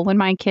beautiful when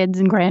my kids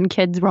and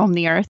grandkids roam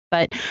the earth.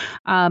 But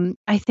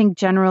I think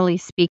generally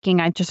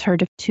speaking, I just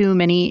heard of too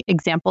many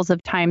examples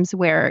of times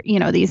where,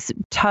 these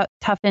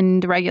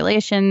toughened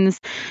regulations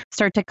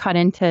start to cut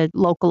into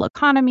local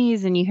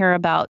economies, and you hear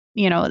about,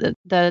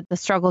 the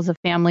struggles of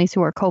families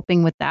who are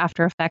coping with the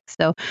after effects.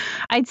 So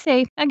I'd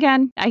say,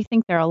 again, I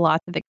think there are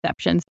lots of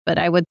exceptions, but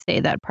I would say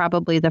that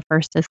probably the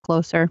first is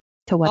closer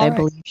to what I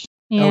believe.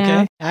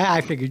 Yeah. Okay.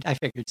 I figured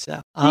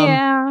so.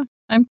 Yeah.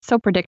 I'm so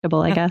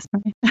predictable, I guess.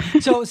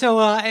 So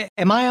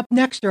am I up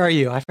next or are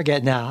you? I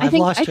forget now. I've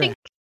lost track.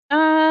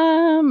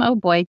 Oh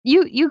boy.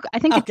 I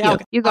think it's you.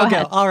 You go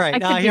ahead. All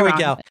right. Here we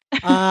go.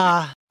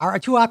 Our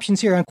two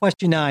options here on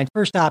question 9.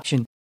 First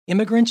option,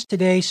 immigrants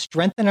today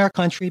strengthen our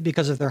country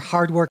because of their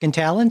hard work and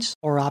talents,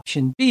 or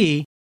option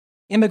B,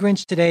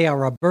 immigrants today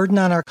are a burden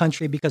on our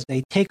country because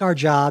they take our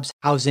jobs,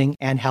 housing,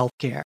 and health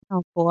care.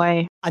 Oh,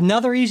 boy.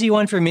 Another easy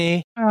one for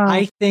me.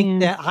 I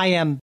think that I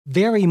am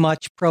very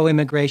much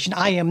pro-immigration.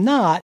 I am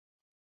not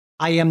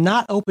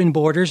open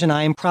borders, and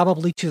I am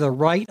probably to the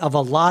right of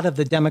a lot of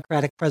the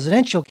Democratic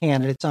presidential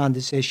candidates on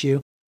this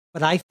issue.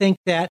 But I think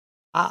that,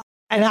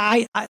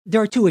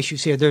 there are two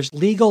issues here. There's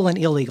legal and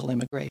illegal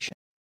immigration.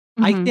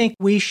 I think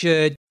we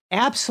should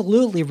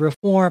absolutely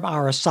reform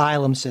our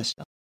asylum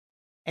system.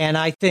 And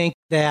I think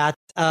that,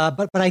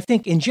 but I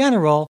think in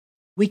general,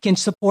 we can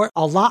support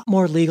a lot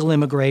more legal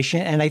immigration.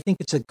 And I think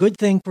it's a good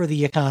thing for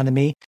the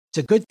economy. It's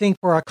a good thing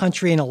for our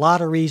country in a lot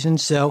of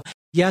reasons. So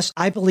yes,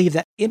 I believe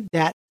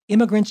that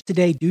immigrants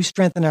today do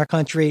strengthen our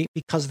country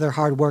because of their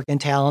hard work and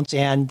talents.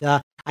 And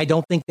I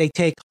don't think they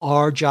take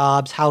our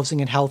jobs,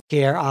 housing, and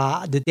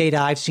healthcare. The data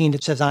I've seen,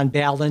 it says on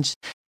balance,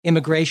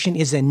 immigration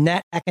is a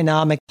net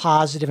economic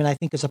positive, and I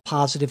think is a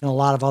positive in a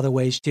lot of other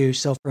ways too.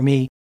 So for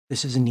me,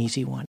 this is an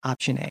easy one.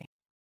 Option A.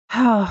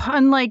 Oh,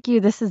 unlike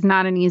you, this is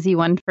not an easy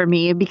one for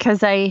me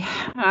because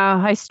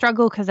I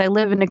struggle because I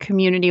live in a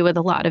community with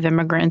a lot of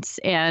immigrants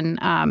and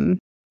and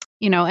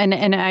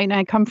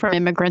I come from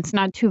immigrants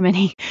not too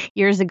many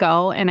years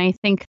ago, and I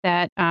think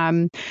that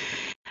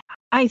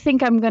I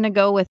think I'm going to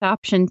go with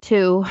option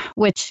two,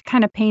 which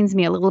kind of pains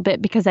me a little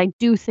bit because I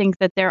do think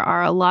that there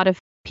are a lot of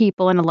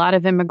people and a lot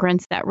of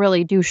immigrants that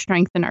really do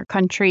strengthen our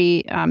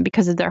country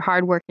because of their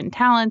hard work and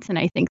talents. And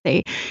I think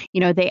they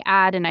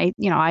add, and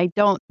I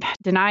don't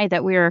deny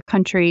that we're a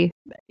country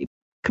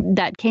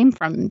that came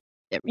from,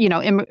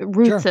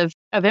 roots Sure.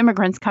 of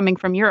immigrants coming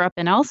from Europe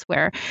and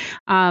elsewhere.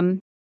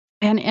 I'm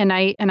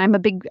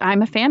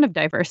a fan of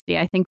diversity.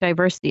 I think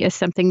diversity is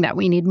something that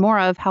we need more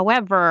of.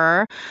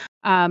 However,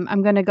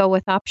 I'm going to go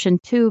with option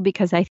two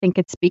because I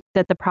think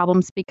that the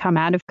problems become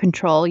out of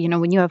control.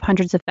 When you have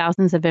hundreds of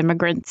thousands of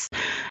immigrants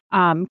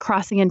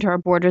crossing into our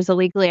borders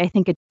illegally, I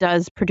think it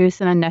does produce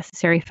an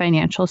unnecessary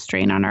financial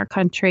strain on our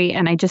country.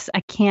 And I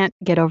can't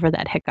get over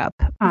that hiccup.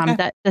 Okay.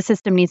 That the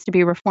system needs to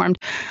be reformed.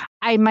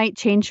 I might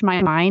change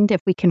my mind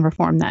if we can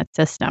reform that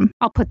system.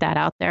 I'll put that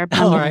out there. But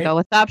I'm All going to right. go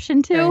with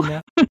option Fair two.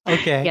 enough.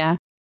 Okay. Yeah. All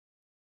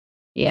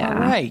Yeah.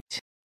 right.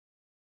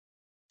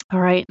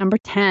 All right. Number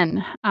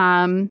 10.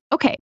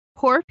 Okay.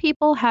 Poor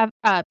people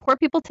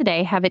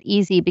today have it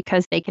easy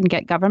because they can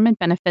get government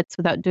benefits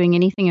without doing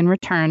anything in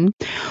return.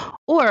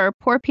 Or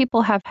poor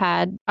people have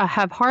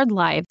hard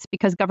lives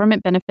because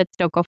government benefits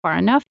don't go far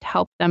enough to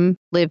help them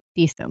live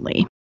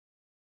decently.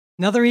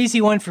 Another easy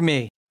one for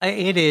me.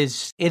 It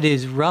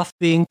is rough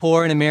being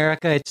poor in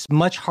America. It's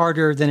much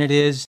harder than it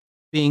is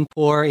being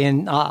poor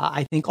in,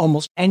 I think,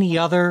 almost any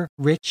other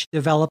rich,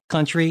 developed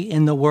country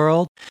in the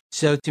world.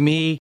 So to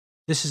me,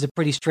 this is a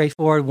pretty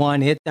straightforward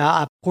one.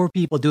 Poor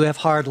people do have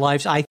hard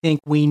lives. I think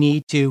we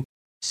need to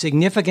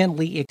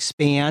significantly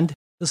expand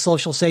the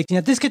social safety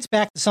net. This gets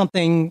back to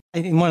something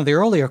in one of the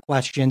earlier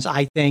questions.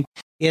 I think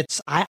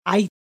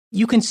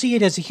you can see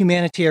it as a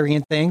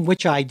humanitarian thing,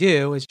 which I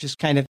do. It's just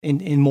kind of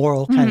in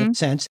moral kind of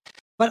sense.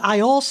 But I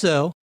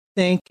also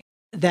think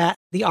that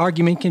the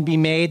argument can be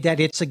made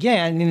that it's,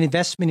 again, an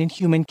investment in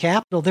human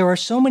capital. There are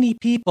so many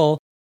people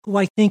who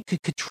I think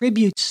could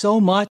contribute so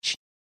much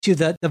to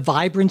the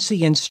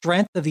vibrancy and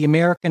strength of the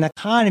American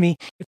economy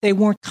if they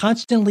weren't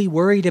constantly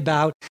worried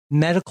about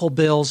medical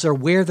bills or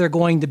where they're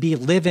going to be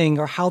living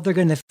or how they're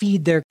going to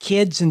feed their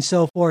kids and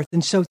so forth.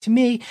 And so to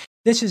me,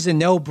 this is a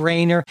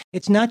no-brainer.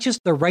 It's not just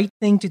the right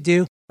thing to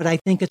do, but I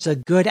think it's a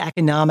good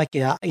economic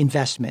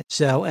investment.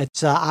 So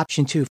it's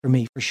option two for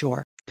me, for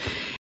sure.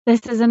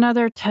 This is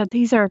another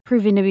these are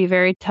proving to be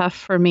very tough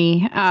for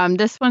me.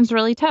 This one's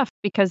really tough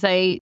because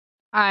I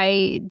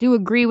do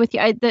agree with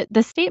you.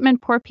 The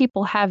statement "poor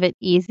people have it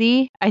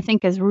easy" I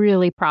think is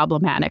really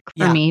problematic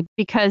for me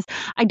because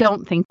I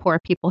don't think poor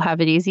people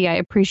have it easy. I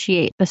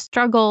appreciate the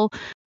struggle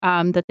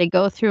that they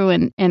go through,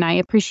 and I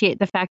appreciate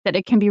the fact that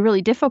it can be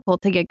really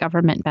difficult to get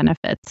government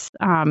benefits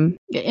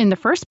in the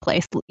first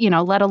place.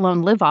 Let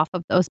alone live off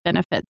of those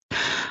benefits.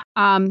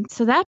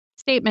 So that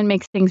statement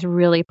makes things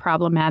really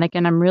problematic,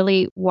 and I'm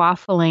really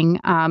waffling.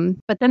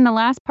 But then the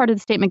last part of the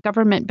statement,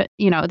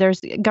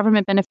 there's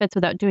government benefits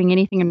without doing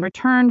anything in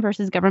return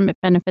versus government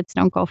benefits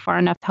don't go far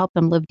enough to help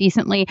them live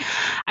decently.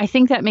 I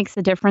think that makes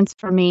a difference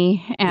for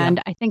me,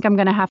 and I think I'm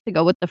going to have to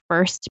go with the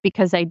first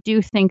because I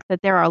do think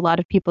that there are a lot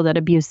of people that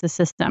abuse the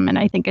system, and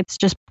I think it's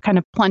just kind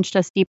of plunged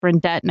us deeper in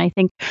debt. And I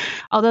think,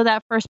 although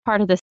that first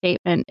part of the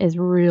statement is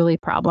really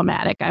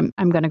problematic,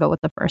 I'm going to go with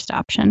the first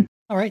option.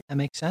 All right, that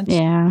makes sense.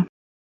 Yeah.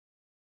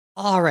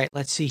 All right,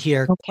 let's see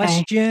here. Okay.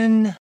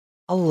 Question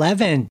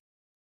 11.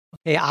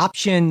 Okay,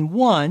 option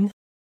one,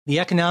 the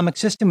economic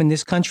system in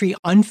this country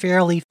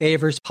unfairly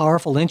favors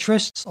powerful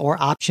interests.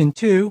 Or option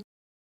two,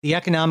 the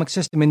economic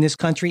system in this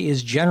country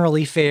is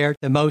generally fair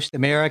to most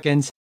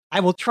Americans. I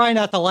will try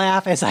not to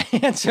laugh as I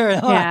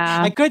answer.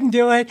 I couldn't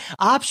do it.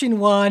 Option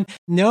one,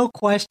 no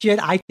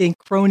question. I think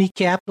crony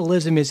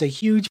capitalism is a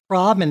huge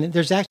problem. And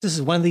this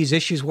is one of these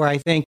issues where I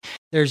think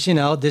there's,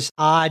 this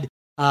odd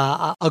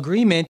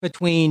agreement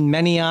between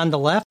many on the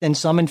left and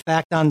some, in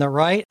fact, on the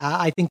right.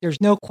 I think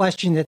there's no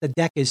question that the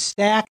deck is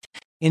stacked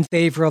in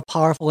favor of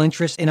powerful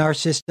interests in our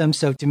system.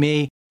 So to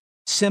me,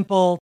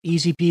 simple,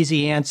 easy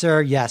peasy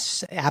answer.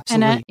 Yes,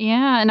 absolutely.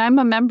 And I'm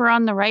a member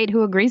on the right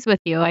who agrees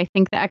with you. I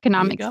think the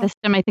economic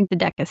system, I think the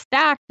deck is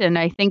stacked, and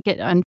I think it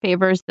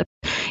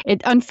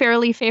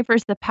unfairly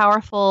favors the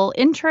powerful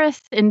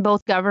interests in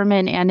both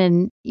government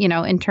and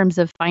in terms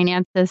of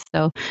finances.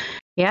 So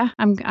yeah,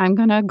 I'm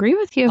going to agree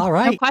with you. All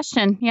right. No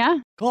question. Yeah.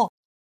 Cool.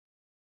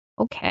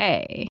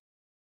 Okay.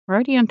 We're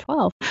already on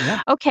 12.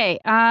 Yeah. Okay.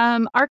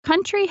 Our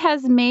country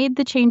has made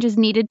the changes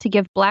needed to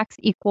give Blacks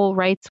equal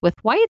rights with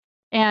whites,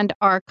 and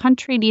our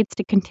country needs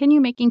to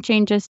continue making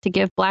changes to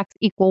give Blacks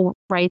equal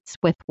rights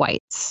with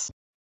whites.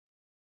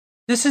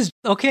 This is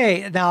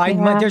okay. Now,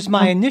 there's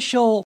my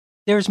initial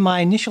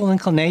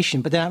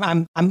inclination, but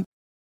then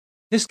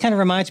this kind of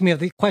reminds me of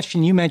the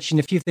question you mentioned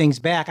a few things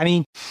back. I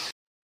mean,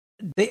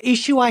 the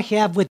issue I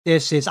have with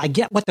this is I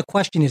get what the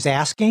question is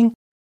asking,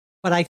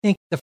 but I think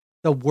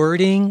the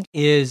wording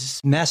is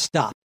messed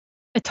up.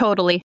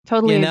 Totally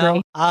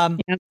agree.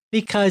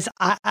 because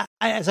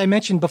as I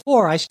mentioned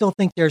before, I still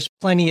think there's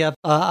plenty of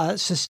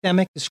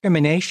systemic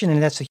discrimination,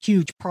 and that's a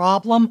huge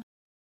problem.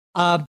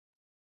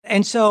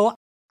 And so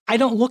I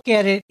don't look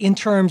at it in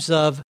terms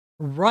of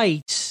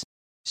rights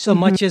so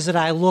much as that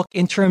I look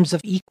in terms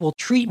of equal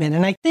treatment.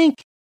 And I think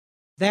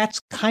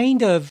that's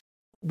kind of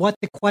what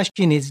the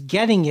question is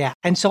getting at.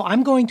 And so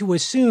I'm going to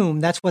assume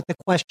that's what the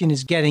question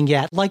is getting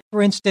at. Like,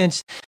 for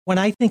instance, when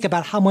I think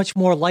about how much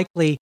more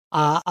likely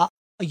a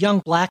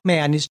young black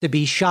man is to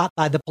be shot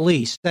by the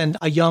police than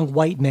a young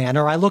white man,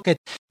 or I look at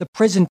the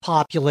prison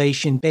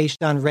population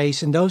based on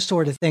race and those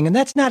sort of things, and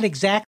that's not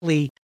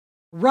exactly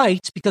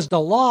rights because the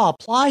law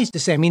applies the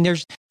same. I mean,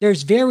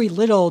 there's very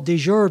little de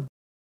jure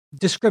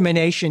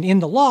discrimination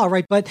in the law,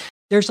 right? But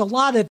there's a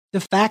lot of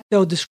de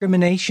facto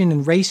discrimination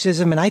and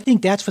racism, and I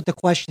think that's what the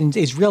question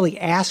is really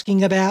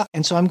asking about.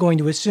 And so I'm going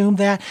to assume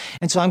that.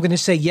 And so I'm going to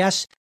say,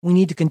 yes, we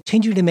need to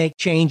continue to make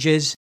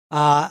changes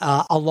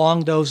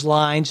along those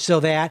lines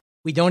so that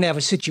we don't have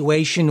a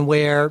situation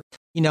where,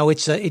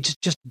 it's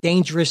just a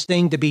dangerous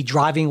thing to be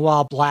driving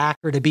while black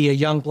or to be a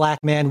young black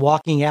man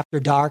walking after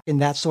dark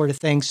and that sort of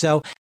thing.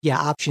 So yeah,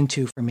 option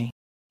 2 for me.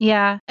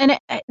 Yeah. And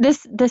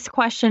this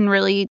question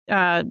really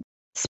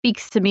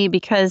speaks to me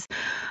because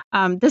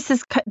this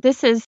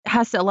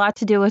has a lot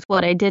to do with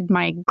what I did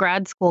my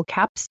grad school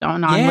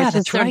capstone on, which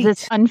is sort of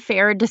this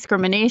unfair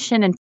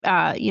discrimination and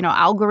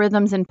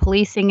algorithms and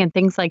policing and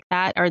things like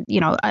that, or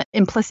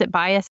implicit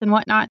bias and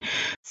whatnot.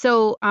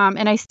 So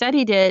and I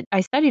studied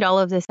all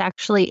of this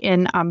actually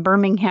in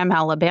Birmingham,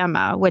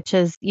 Alabama, which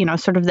is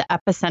sort of the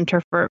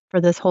epicenter for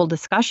this whole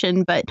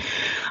discussion. But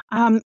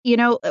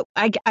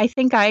I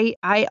think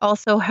I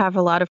also have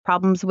a lot of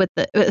problems with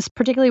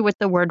particularly with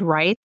the word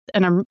rights.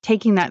 And I'm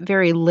taking that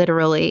very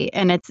literally.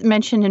 And it's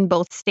mentioned in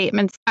both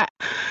statements.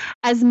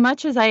 As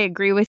much as I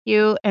agree with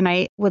you, and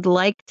I would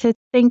like to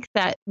think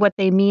that what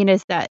they mean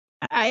is that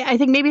I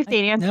think maybe if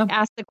they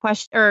asked the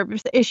question or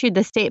issued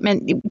the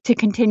statement to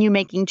continue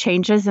making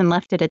changes and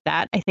left it at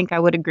that, I think I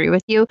would agree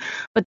with you.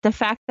 But the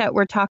fact that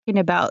we're talking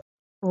about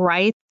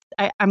rights,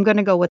 I'm going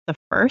to go with the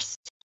first.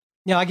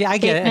 No, I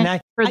get it.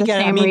 And for the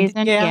same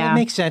reason. Yeah, it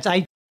makes sense.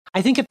 I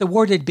think if the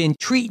word had been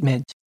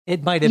treatment,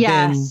 it might have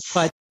been,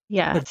 but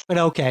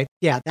okay.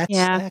 Yeah, that's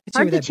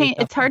hard to change.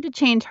 It's hard to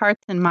change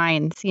hearts and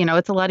minds.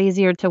 It's a lot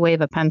easier to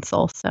wave a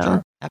pencil. So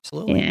sure,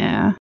 absolutely.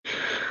 Yeah.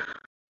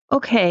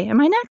 Okay.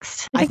 Am I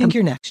next? I think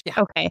you're next. Yeah.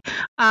 Okay.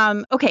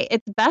 Okay.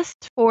 It's best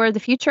for the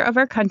future of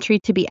our country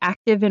to be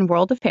active in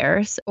world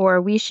affairs,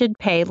 or we should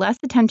pay less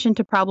attention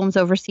to problems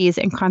overseas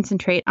and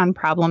concentrate on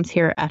problems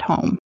here at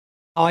home.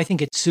 Oh, I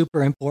think it's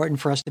super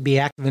important for us to be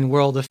active in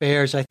world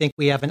affairs. I think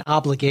we have an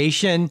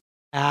obligation,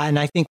 and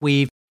I think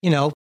we've,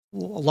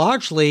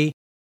 largely,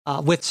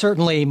 with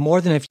certainly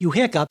more than a few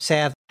hiccups,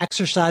 have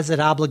exercised that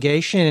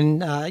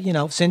obligation.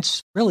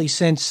 Since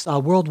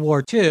World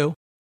War II,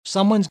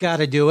 someone's got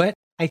to do it.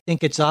 I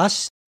think it's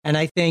us. And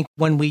I think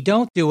when we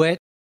don't do it,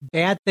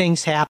 bad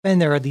things happen.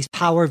 There are these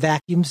power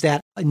vacuums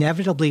that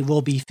inevitably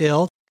will be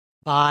filled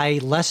by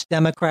less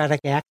democratic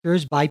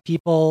actors, by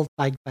people,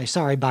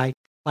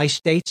 by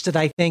states that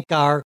I think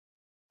are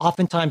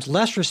oftentimes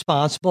less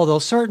responsible, though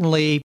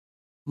certainly,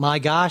 my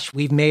gosh,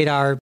 we've made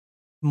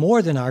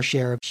more than our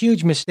share of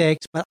huge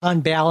mistakes, but on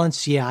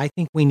balance, I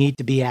think we need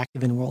to be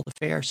active in world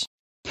affairs.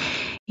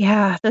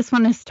 Yeah, this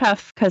one is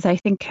tough because I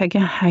think,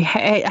 again,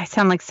 I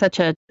sound like such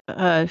a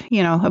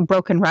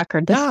broken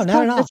record. Not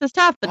at all. This is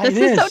tough, but this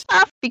is so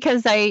tough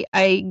because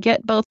I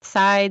get both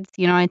sides.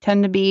 I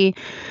tend to be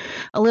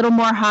a little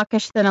more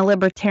hawkish than a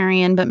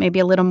libertarian, but maybe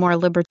a little more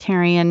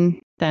libertarian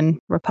than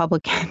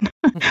Republican.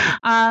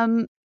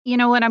 You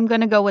know what? I'm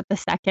going to go with the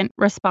second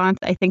response.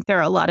 I think there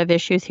are a lot of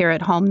issues here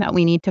at home that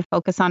we need to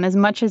focus on. As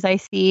much as I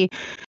see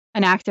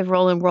an active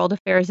role in world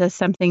affairs as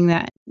something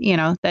that,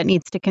 that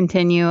needs to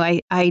continue,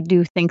 I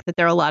do think that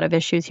there are a lot of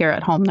issues here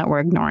at home that we're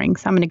ignoring.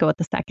 So I'm going to go with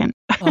the second.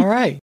 All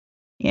right.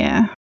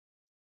 Yeah.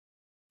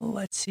 Well,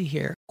 let's see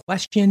here.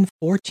 Question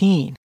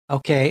 14.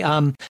 Okay.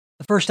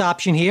 The first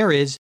option here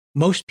is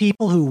most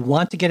people who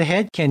want to get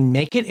ahead can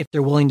make it if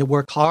they're willing to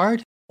work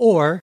hard,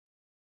 or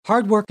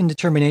hard work and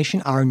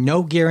determination are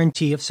no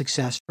guarantee of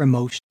success for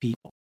most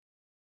people.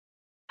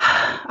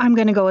 I'm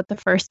going to go with the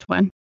first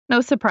one.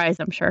 No surprise,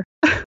 I'm sure.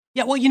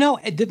 Yeah, well,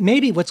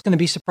 maybe what's going to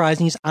be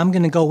surprising is I'm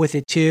going to go with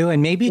it too,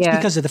 and maybe it's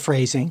because of the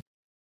phrasing.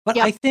 But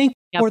I think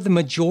for the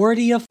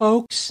majority of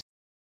folks,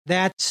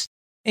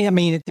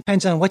 it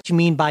depends on what you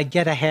mean by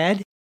get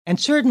ahead. And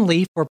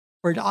certainly for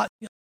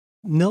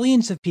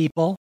millions of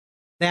people,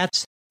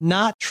 that's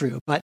not true.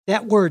 But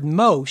that word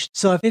most,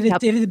 so if it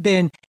had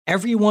been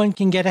everyone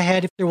can get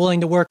ahead if they're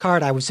willing to work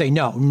hard, I would say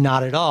no,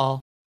 not at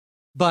all.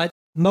 But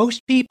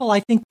most people, I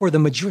think for the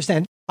majority,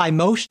 and by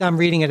most, I'm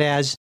reading it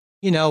as,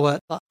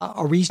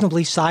 a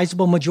reasonably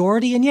sizable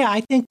majority. And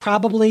I think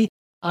probably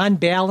on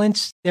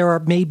balance, there are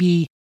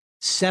maybe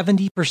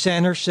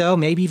 70% or so,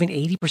 maybe even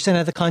 80%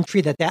 of the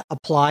country that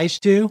applies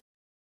to.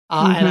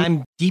 And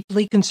I'm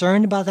deeply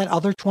concerned about that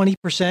other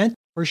 20%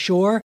 for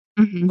sure.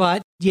 Mm-hmm.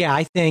 But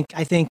I think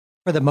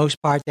for the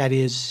most part, that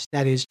is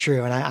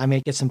true. And I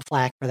may get some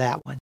flack for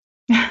that one.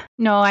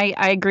 No, I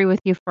agree with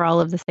you for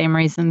all of the same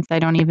reasons. I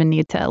don't even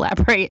need to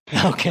elaborate.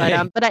 Okay.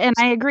 And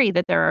I agree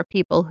that there are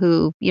people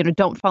who,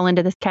 don't fall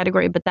into this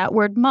category, but that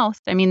word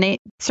most, I mean, they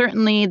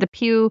certainly, the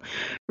Pew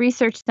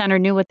Research Center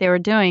knew what they were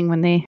doing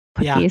when they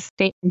put Yeah, these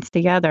statements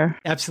together.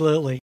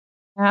 absolutely.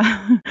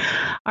 All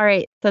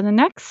right. So the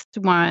next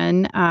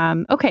one,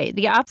 okay,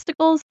 the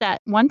obstacles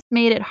that once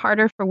made it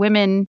harder for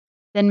women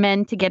than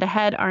men to get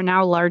ahead are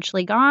now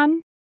largely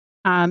gone.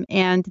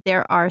 And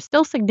there are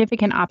still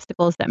significant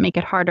obstacles that make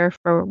it harder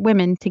for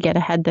women to get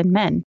ahead than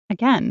men.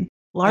 Again,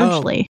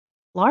 Oh,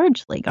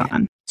 largely yeah.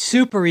 gone.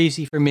 Super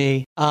easy for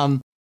me.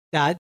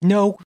 That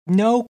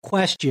no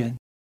question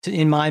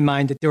in my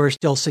mind that there are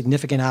still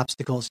significant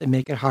obstacles that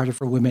make it harder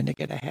for women to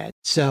get ahead.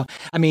 So,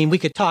 I mean, we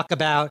could talk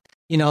about,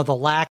 the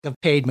lack of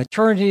paid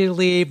maternity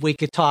leave. We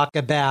could talk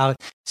about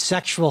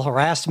sexual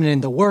harassment in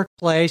the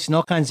workplace and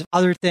all kinds of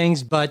other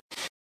things. But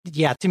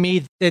yeah, to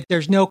me, that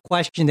there's no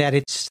question that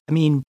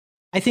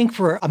I think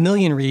for a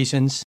million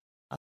reasons,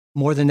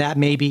 more than that,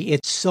 maybe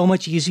it's so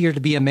much easier to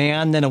be a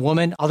man than a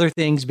woman, other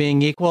things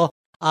being equal.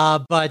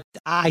 But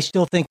I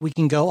still think we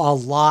can go a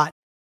lot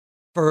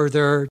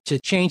further to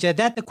change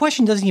that. The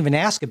question doesn't even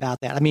ask about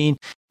that. I mean,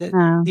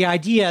 the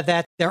idea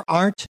that there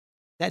aren't,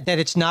 that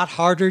it's not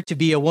harder to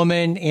be a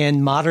woman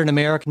in modern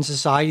American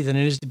society than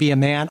it is to be a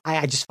man,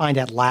 I just find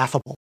that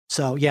laughable.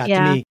 So yeah,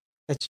 to me,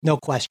 that's no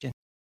question.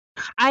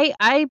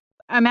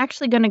 I'm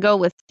actually going to go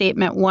with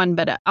statement one,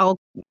 but I'll,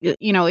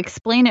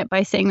 explain it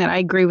by saying that I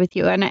agree with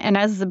you. And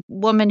as a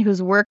woman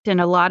who's worked in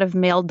a lot of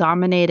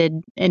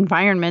male-dominated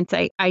environments,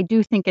 I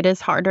do think it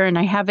is harder, and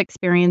I have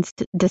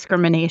experienced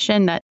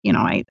discrimination that,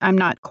 I'm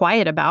not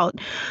quiet about.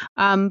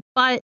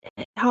 But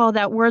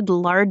that word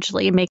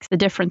largely makes the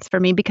difference for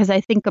me, because I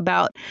think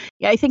about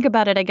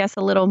it, I guess,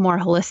 a little more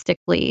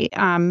holistically,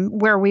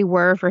 where we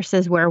were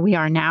versus where we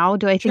are now.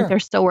 Do I think Sure.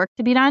 there's still work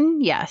to be done?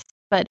 Yes.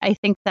 But I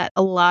think that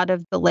a lot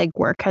of the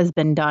legwork has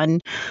been done.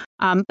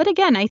 But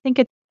again, I think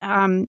it's,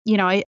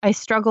 I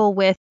struggle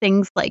with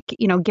things like,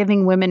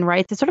 giving women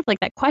rights. It's sort of like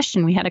that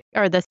question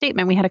or the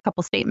statement we had a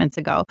couple statements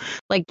ago,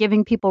 like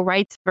giving people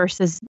rights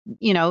versus,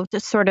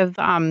 just sort of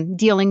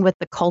dealing with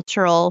the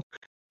cultural,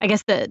 I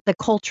guess the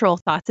cultural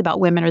thoughts about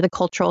women or the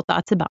cultural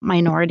thoughts about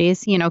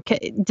minorities.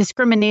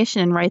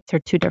 Discrimination and rights are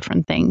two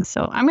different things.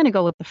 So I'm going to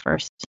go with the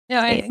first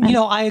statement.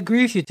 I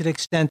agree with you to the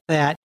extent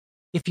that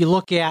if you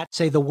look at,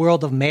 say, the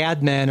world of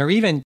Mad Men, or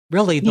even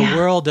really the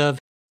world of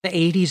the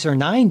 80s or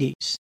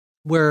 90s,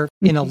 we're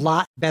in a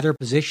lot better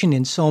position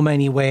in so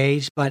many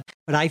ways. But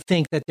I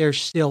think that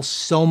there's still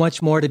so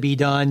much more to be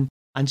done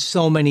on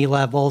so many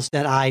levels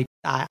that I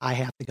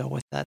have to go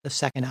with the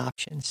second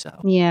option. So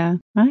yeah,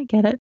 I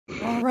get it.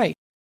 All right.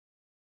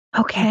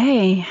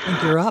 Okay. I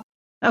think you're up.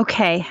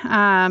 Okay,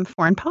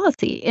 foreign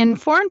policy. In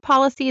foreign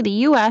policy, the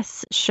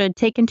U.S. should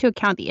take into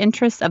account the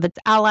interests of its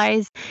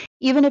allies,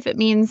 even if it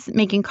means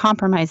making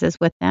compromises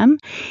with them.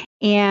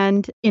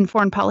 And in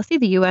foreign policy,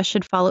 the U.S.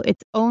 should follow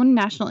its own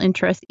national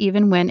interests,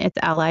 even when its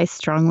allies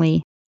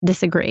strongly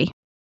disagree.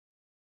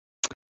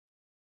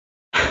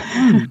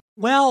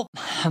 Well,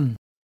 I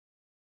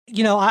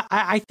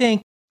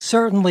think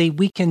certainly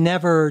we can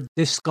never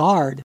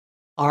discard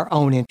our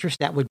own interest.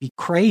 That would be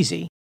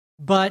crazy.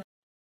 But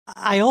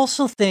I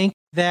also think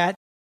that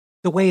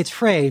the way it's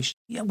phrased,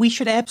 we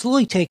should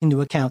absolutely take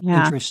into account the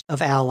interests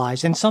of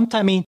allies. And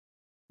sometimes,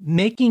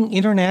 making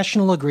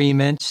international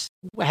agreements,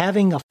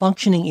 having a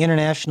functioning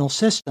international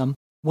system,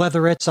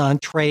 whether it's on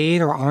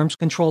trade or arms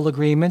control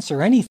agreements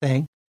or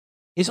anything,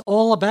 is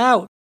all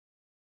about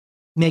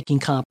making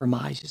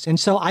compromises. And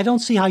so I don't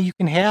see how you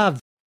can have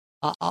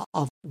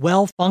a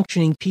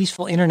well-functioning,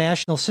 peaceful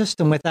international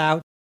system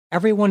without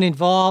everyone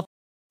involved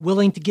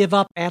willing to give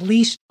up at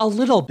least a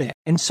little bit.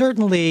 And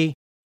certainly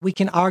we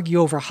can argue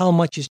over how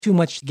much is too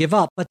much to give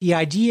up. But the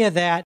idea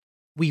that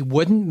we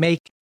wouldn't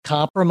make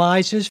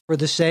compromises for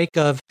the sake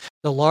of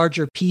the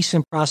larger peace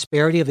and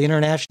prosperity of the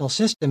international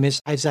system is,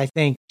 as I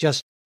think,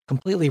 just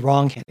completely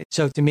wrong-headed.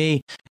 So to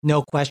me,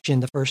 no question,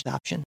 the first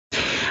option.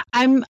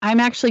 I'm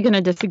actually going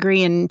to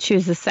disagree and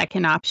choose the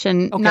second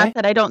option. Okay. Not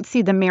that I don't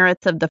see the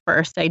merits of the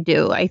first. I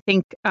do. I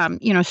think,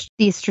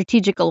 these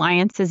strategic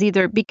alliances,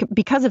 either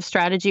because of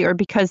strategy or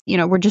because,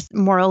 we're just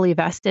morally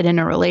vested in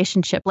a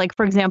relationship. Like,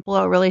 for example,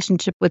 a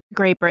relationship with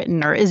Great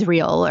Britain or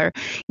Israel or,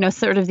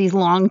 sort of these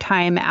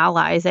longtime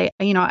allies. I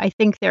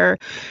think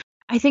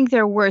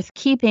they're worth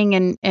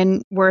keeping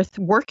and worth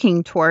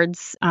working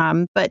towards.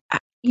 But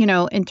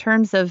in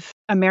terms of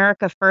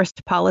America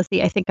First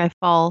policy, I think I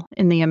fall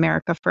in the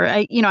America First.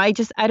 I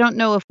don't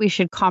know if we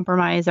should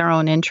compromise our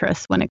own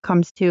interests when it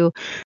comes to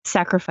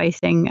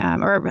sacrificing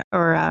or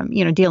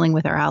dealing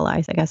with our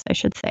allies, I guess I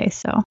should say.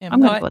 So I'm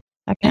going to go with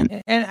the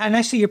second. And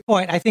I see your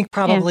point. I think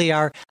probably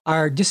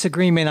our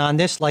disagreement on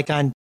this, like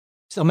on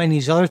so many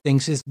of these other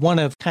things, is one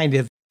of kind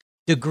of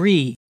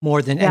degree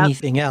more than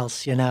anything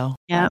else, Yeah.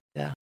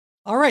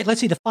 All right, let's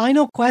see the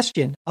final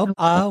question.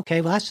 Okay.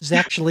 Well, this is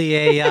actually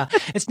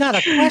it's not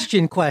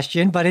a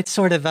question, but it's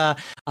sort of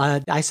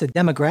I said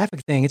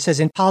demographic thing. It says,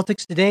 in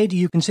politics today, do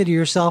you consider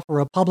yourself a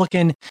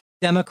Republican,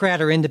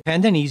 Democrat, or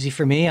independent? Easy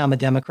for me. I'm a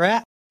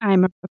Democrat.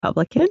 I'm a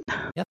Republican.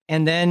 Yep.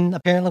 And then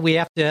apparently we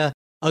have to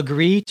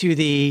agree to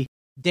the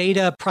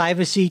data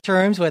privacy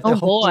terms with Oh,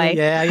 boy.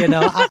 Yeah,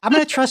 I'm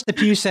going to trust the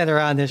Pew Center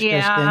on this,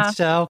 Kristin.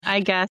 So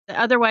I guess.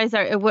 Otherwise,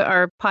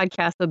 our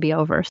podcast would be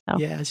over. So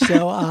yeah.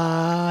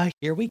 So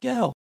here we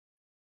go.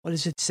 What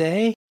does it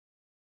say?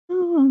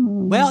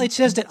 Well, it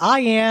says that I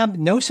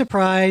am, no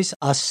surprise,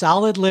 a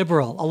solid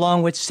liberal,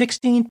 along with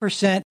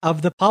 16%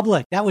 of the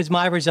public. That was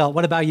my result.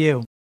 What about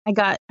you? I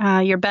got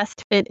your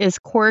best fit is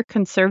core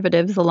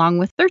conservatives, along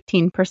with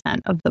 13%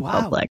 of the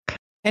public.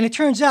 And it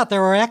turns out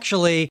there are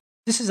actually,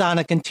 this is on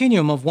a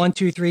continuum of 1,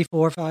 2, 3,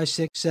 4, 5,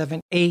 6,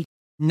 7, 8,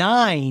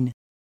 9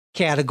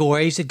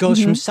 categories. It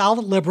goes from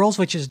solid liberals,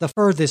 which is the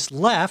furthest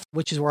left,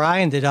 which is where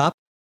I ended up.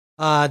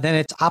 Then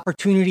it's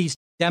opportunities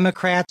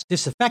Democrats,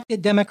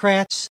 disaffected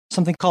Democrats,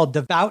 something called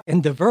devout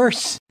and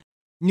diverse,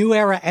 new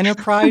era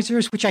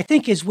enterprisers, which I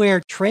think is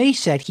where Trey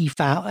said he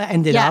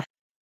ended up.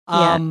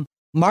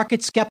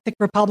 Market skeptic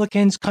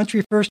Republicans,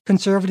 country first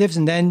conservatives,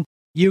 and then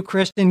you,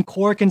 Kristin,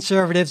 core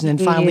conservatives, and then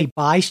finally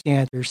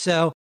bystanders.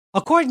 So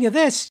according to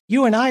this,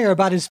 you and I are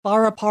about as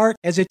far apart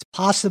as it's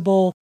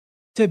possible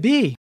to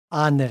be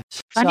on this.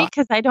 Funny,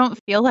 because I don't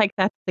feel like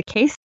that's the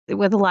case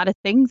with a lot of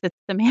things. It's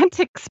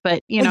semantics,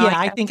 but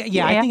I think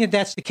that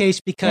that's the case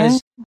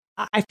because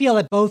I feel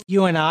that both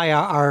you and I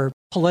are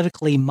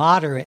politically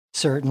moderate,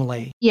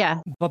 certainly.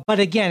 Yeah. But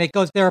again,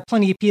 there are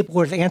plenty of people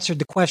who have answered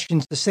the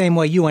questions the same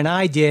way you and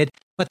I did,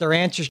 but their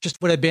answers just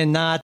would have been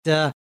not,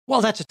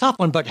 well, that's a tough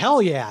one, but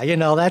hell yeah,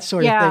 that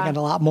sort of thing, and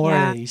a lot more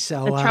of these.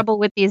 So the trouble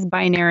with these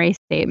binary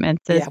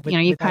statements is,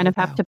 you kind of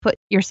have to put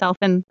yourself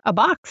in a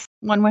box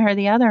one way or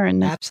the other.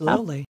 And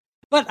absolutely.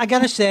 But I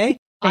got to say,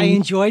 I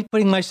enjoyed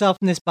putting myself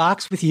in this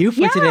box with you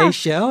for today's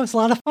show. It's a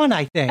lot of fun,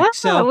 I think.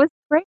 So it was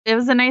great. It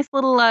was a nice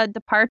little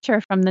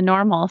departure from the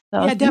normal.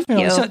 So yeah,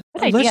 definitely. So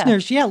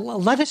listeners, idea.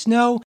 Let us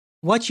know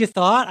what you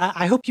thought.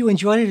 I hope you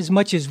enjoyed it as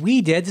much as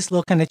we did. This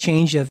little kind of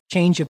change of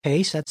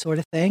pace, that sort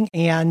of thing.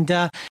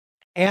 And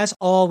as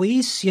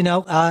always,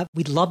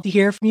 we'd love to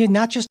hear from you,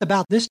 not just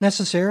about this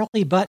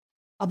necessarily, but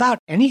about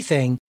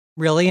anything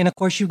really. And of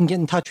course, you can get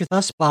in touch with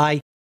us by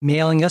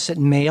mailing us at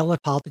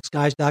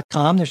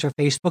mail@politicsguys.com. There's our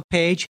Facebook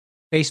page,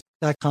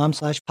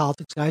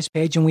 facebook.com/politicsguys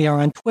page. And we are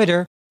on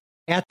Twitter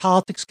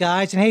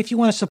 @politicsguys. And hey, if you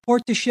want to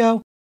support the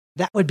show,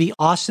 that would be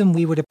awesome.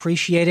 We would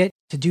appreciate it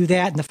to do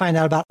that and to find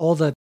out about all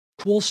the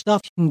cool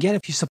stuff you can get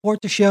if you support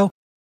the show.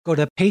 Go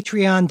to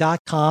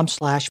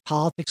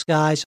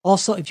patreon.com/politicsguys.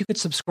 Also, if you could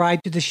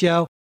subscribe to the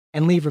show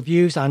and leave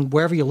reviews on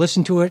wherever you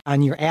listen to it,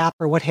 on your app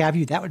or what have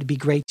you, that would be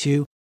great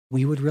too.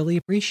 We would really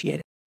appreciate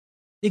it.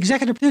 The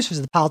executive producers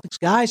of the Politics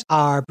Guys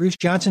are Bruce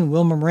Johnson,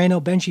 Wilma Moreno,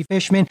 Benji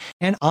Fishman,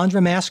 and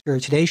Andra Masker.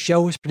 Today's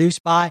show was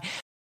produced by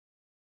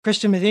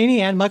Kristin Medini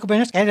and Michael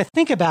Bernisk. I had to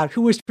think about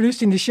who was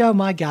producing the show.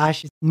 My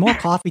gosh, more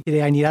coffee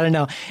today I need. I don't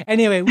know.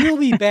 Anyway, we'll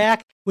be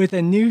back with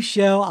a new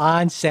show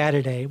on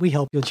Saturday. We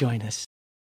hope you'll join us.